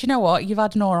 do you know what? You've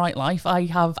had an all right life. I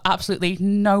have absolutely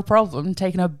no problem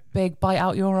taking a big bite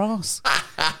out your arse.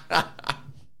 I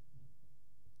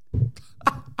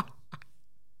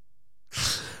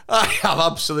have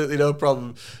absolutely no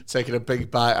problem taking a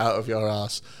big bite out of your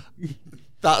arse.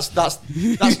 That's Cat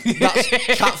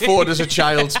Ford as a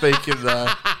child speaking there.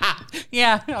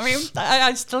 Yeah, I mean,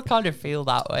 I still kind of feel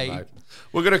that way. Right.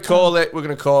 We're gonna call it.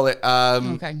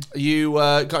 Okay. You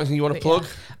got anything you want to plug?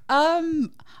 Do you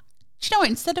know what?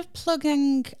 Instead of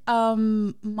plugging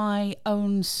my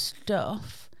own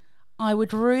stuff, I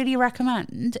would really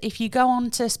recommend if you go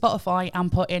onto Spotify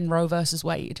and put in Roe versus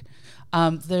Wade.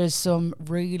 There's some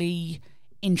really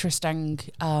interesting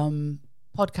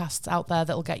podcasts out there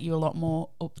that'll get you a lot more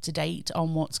up to date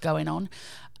on what's going on.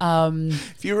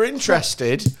 If you were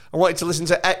interested, I wanted to listen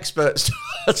to experts.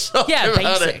 Yeah,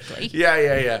 basically.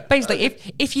 Yeah. Basically,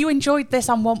 if you enjoyed this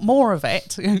and want more of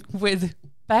it with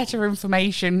better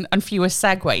information and fewer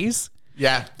segues,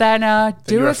 then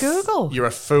do a Google. You're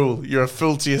a fool. You're a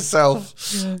fool to yourself.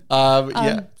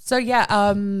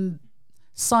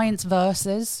 Science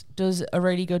Versus does a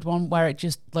really good one where it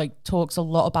just like talks a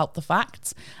lot about the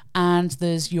facts, and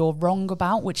there's You're Wrong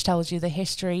About, which tells you the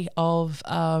history of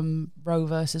Roe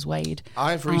versus Wade.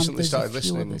 I've recently started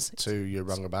listening to You're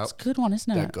Wrong About. It's a good one,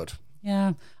 isn't it? They're good.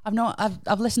 Yeah,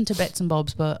 I've listened to bits and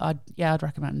bobs, but I'd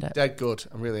recommend it. They're good.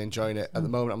 I'm really enjoying it. At the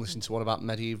moment, I'm listening to one about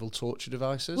medieval torture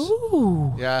devices.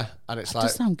 Ooh, yeah, and it's that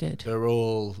does sound good. They're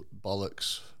all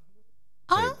bollocks.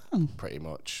 Pretty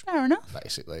much. Fair enough.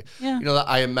 Basically. Yeah. You know that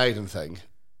Iron Maiden thing?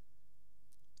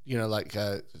 You know, like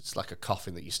it's like a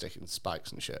coffin that you stick in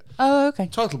spikes and shit. Oh, okay.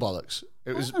 Total bollocks.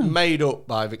 It was made up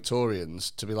by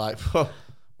Victorians to be like,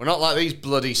 we're not like these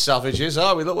bloody savages,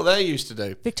 are we? Look what they used to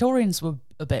do. Victorians were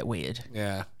a bit weird.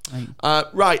 Yeah. You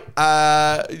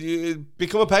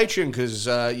become a patron because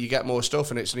you get more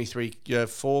stuff, and it's only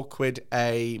 £4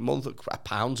 a month,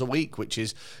 £1 a week, which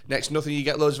is next to nothing. You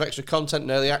get loads of extra content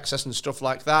and early access and stuff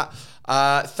like that.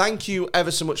 Thank you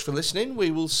ever so much for listening.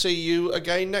 We will see you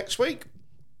again next week.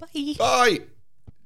 Bye. Bye.